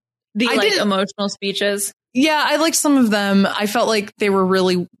were emotional speeches. Yeah, I liked some of them. I felt like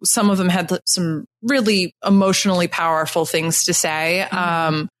some of them had some really emotionally powerful things to say. I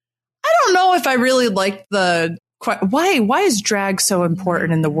don't know if I really liked why is drag so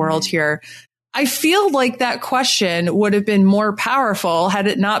important in the world here? I feel like that question would have been more powerful had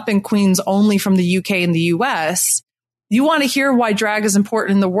it not been queens only from the UK and the US. You want to hear why drag is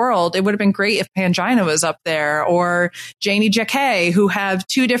important in the world? It would have been great if Pangina was up there or Janie Jacquet, who have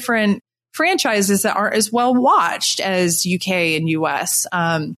two different franchises that aren't as well watched as UK and US,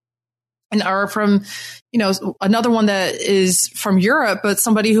 and are from, another one that is from Europe, but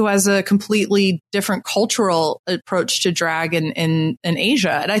somebody who has a completely different cultural approach to drag in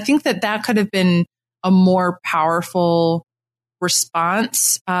Asia. And I think that could have been a more powerful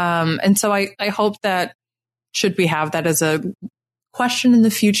response. And so I hope that should we have that as a question in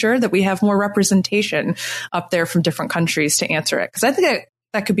the future that we have more representation up there from different countries to answer it. Because I think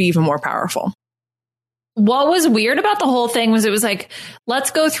that could be even more powerful. What was weird about the whole thing was it was like,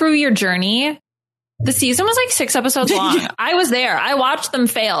 let's go through your journey. The season was like 6 episodes long. I was there. I watched them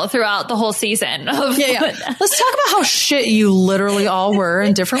fail throughout the whole season. Let's talk about how shit you literally all were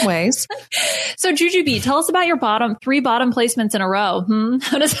in different ways. So Jujubee, tell us about your 3 bottom placements in a row.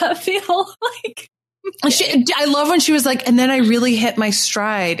 How does that feel like? I love when she was like, and then I really hit my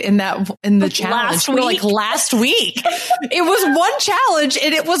stride in the challenge. Last week. It was one challenge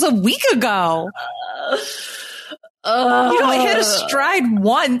and it was a week ago. You don't hit a stride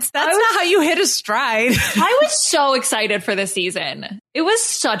once. That's not how you hit a stride. I was so excited for this season. It was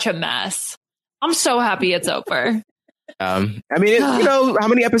such a mess. I'm so happy it's over. I mean, how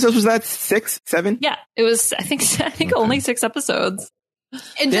many episodes was that? 6, 7? Yeah, it was. I think only 6 episodes.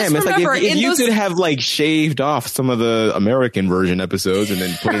 And damn, just remember, if you could have like shaved off some of the American version episodes and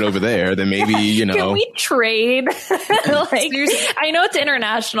then put it over there, then maybe, Can we trade? I know it's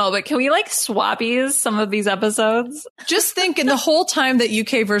international, but can we like swappies some of these episodes? Just think, in the whole time that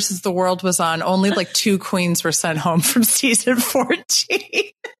UK versus the World was on, only like 2 queens were sent home from season 14.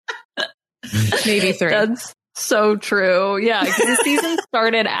 Maybe 3. That's so true. Yeah, because the season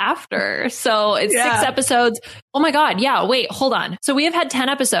started after. So it's 6 episodes. Oh my God. Yeah. Wait, hold on. So we have had 10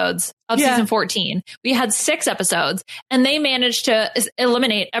 episodes of season 14. We had 6 episodes and they managed to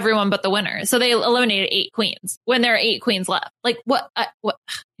eliminate everyone but the winner. So they eliminated 8 queens when there are 8 queens left. Like what?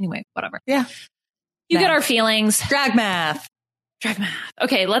 Anyway, whatever. Yeah. You get our feelings. Drag math.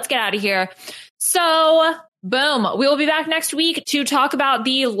 Okay, let's get out of here. So boom. We will be back next week to talk about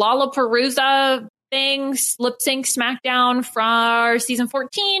the Lollapalooza things, lip sync SmackDown for season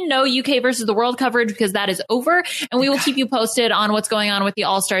 14. No UK versus the World coverage because that is over. And we will keep you posted on what's going on with the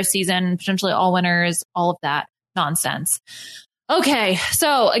All-Star season, potentially all winners, all of that nonsense. Okay.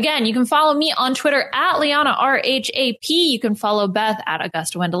 So again, you can follow me on Twitter at Liana RHAP. You can follow Beth at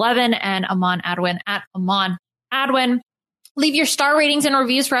AugustaWind11 and Aman Adwin at Aman Adwin. Leave your star ratings and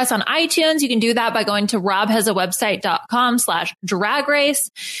reviews for us on iTunes. You can do that by going to robhasawebsite.com/drag race.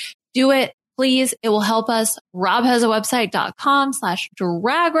 Do it. Please, it will help us.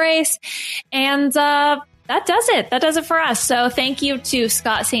 robhasawebsite.com/drag race. And that does it. That does it for us. So thank you to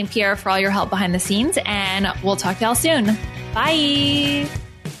Scott St. Pierre for all your help behind the scenes. And we'll talk to y'all soon. Bye.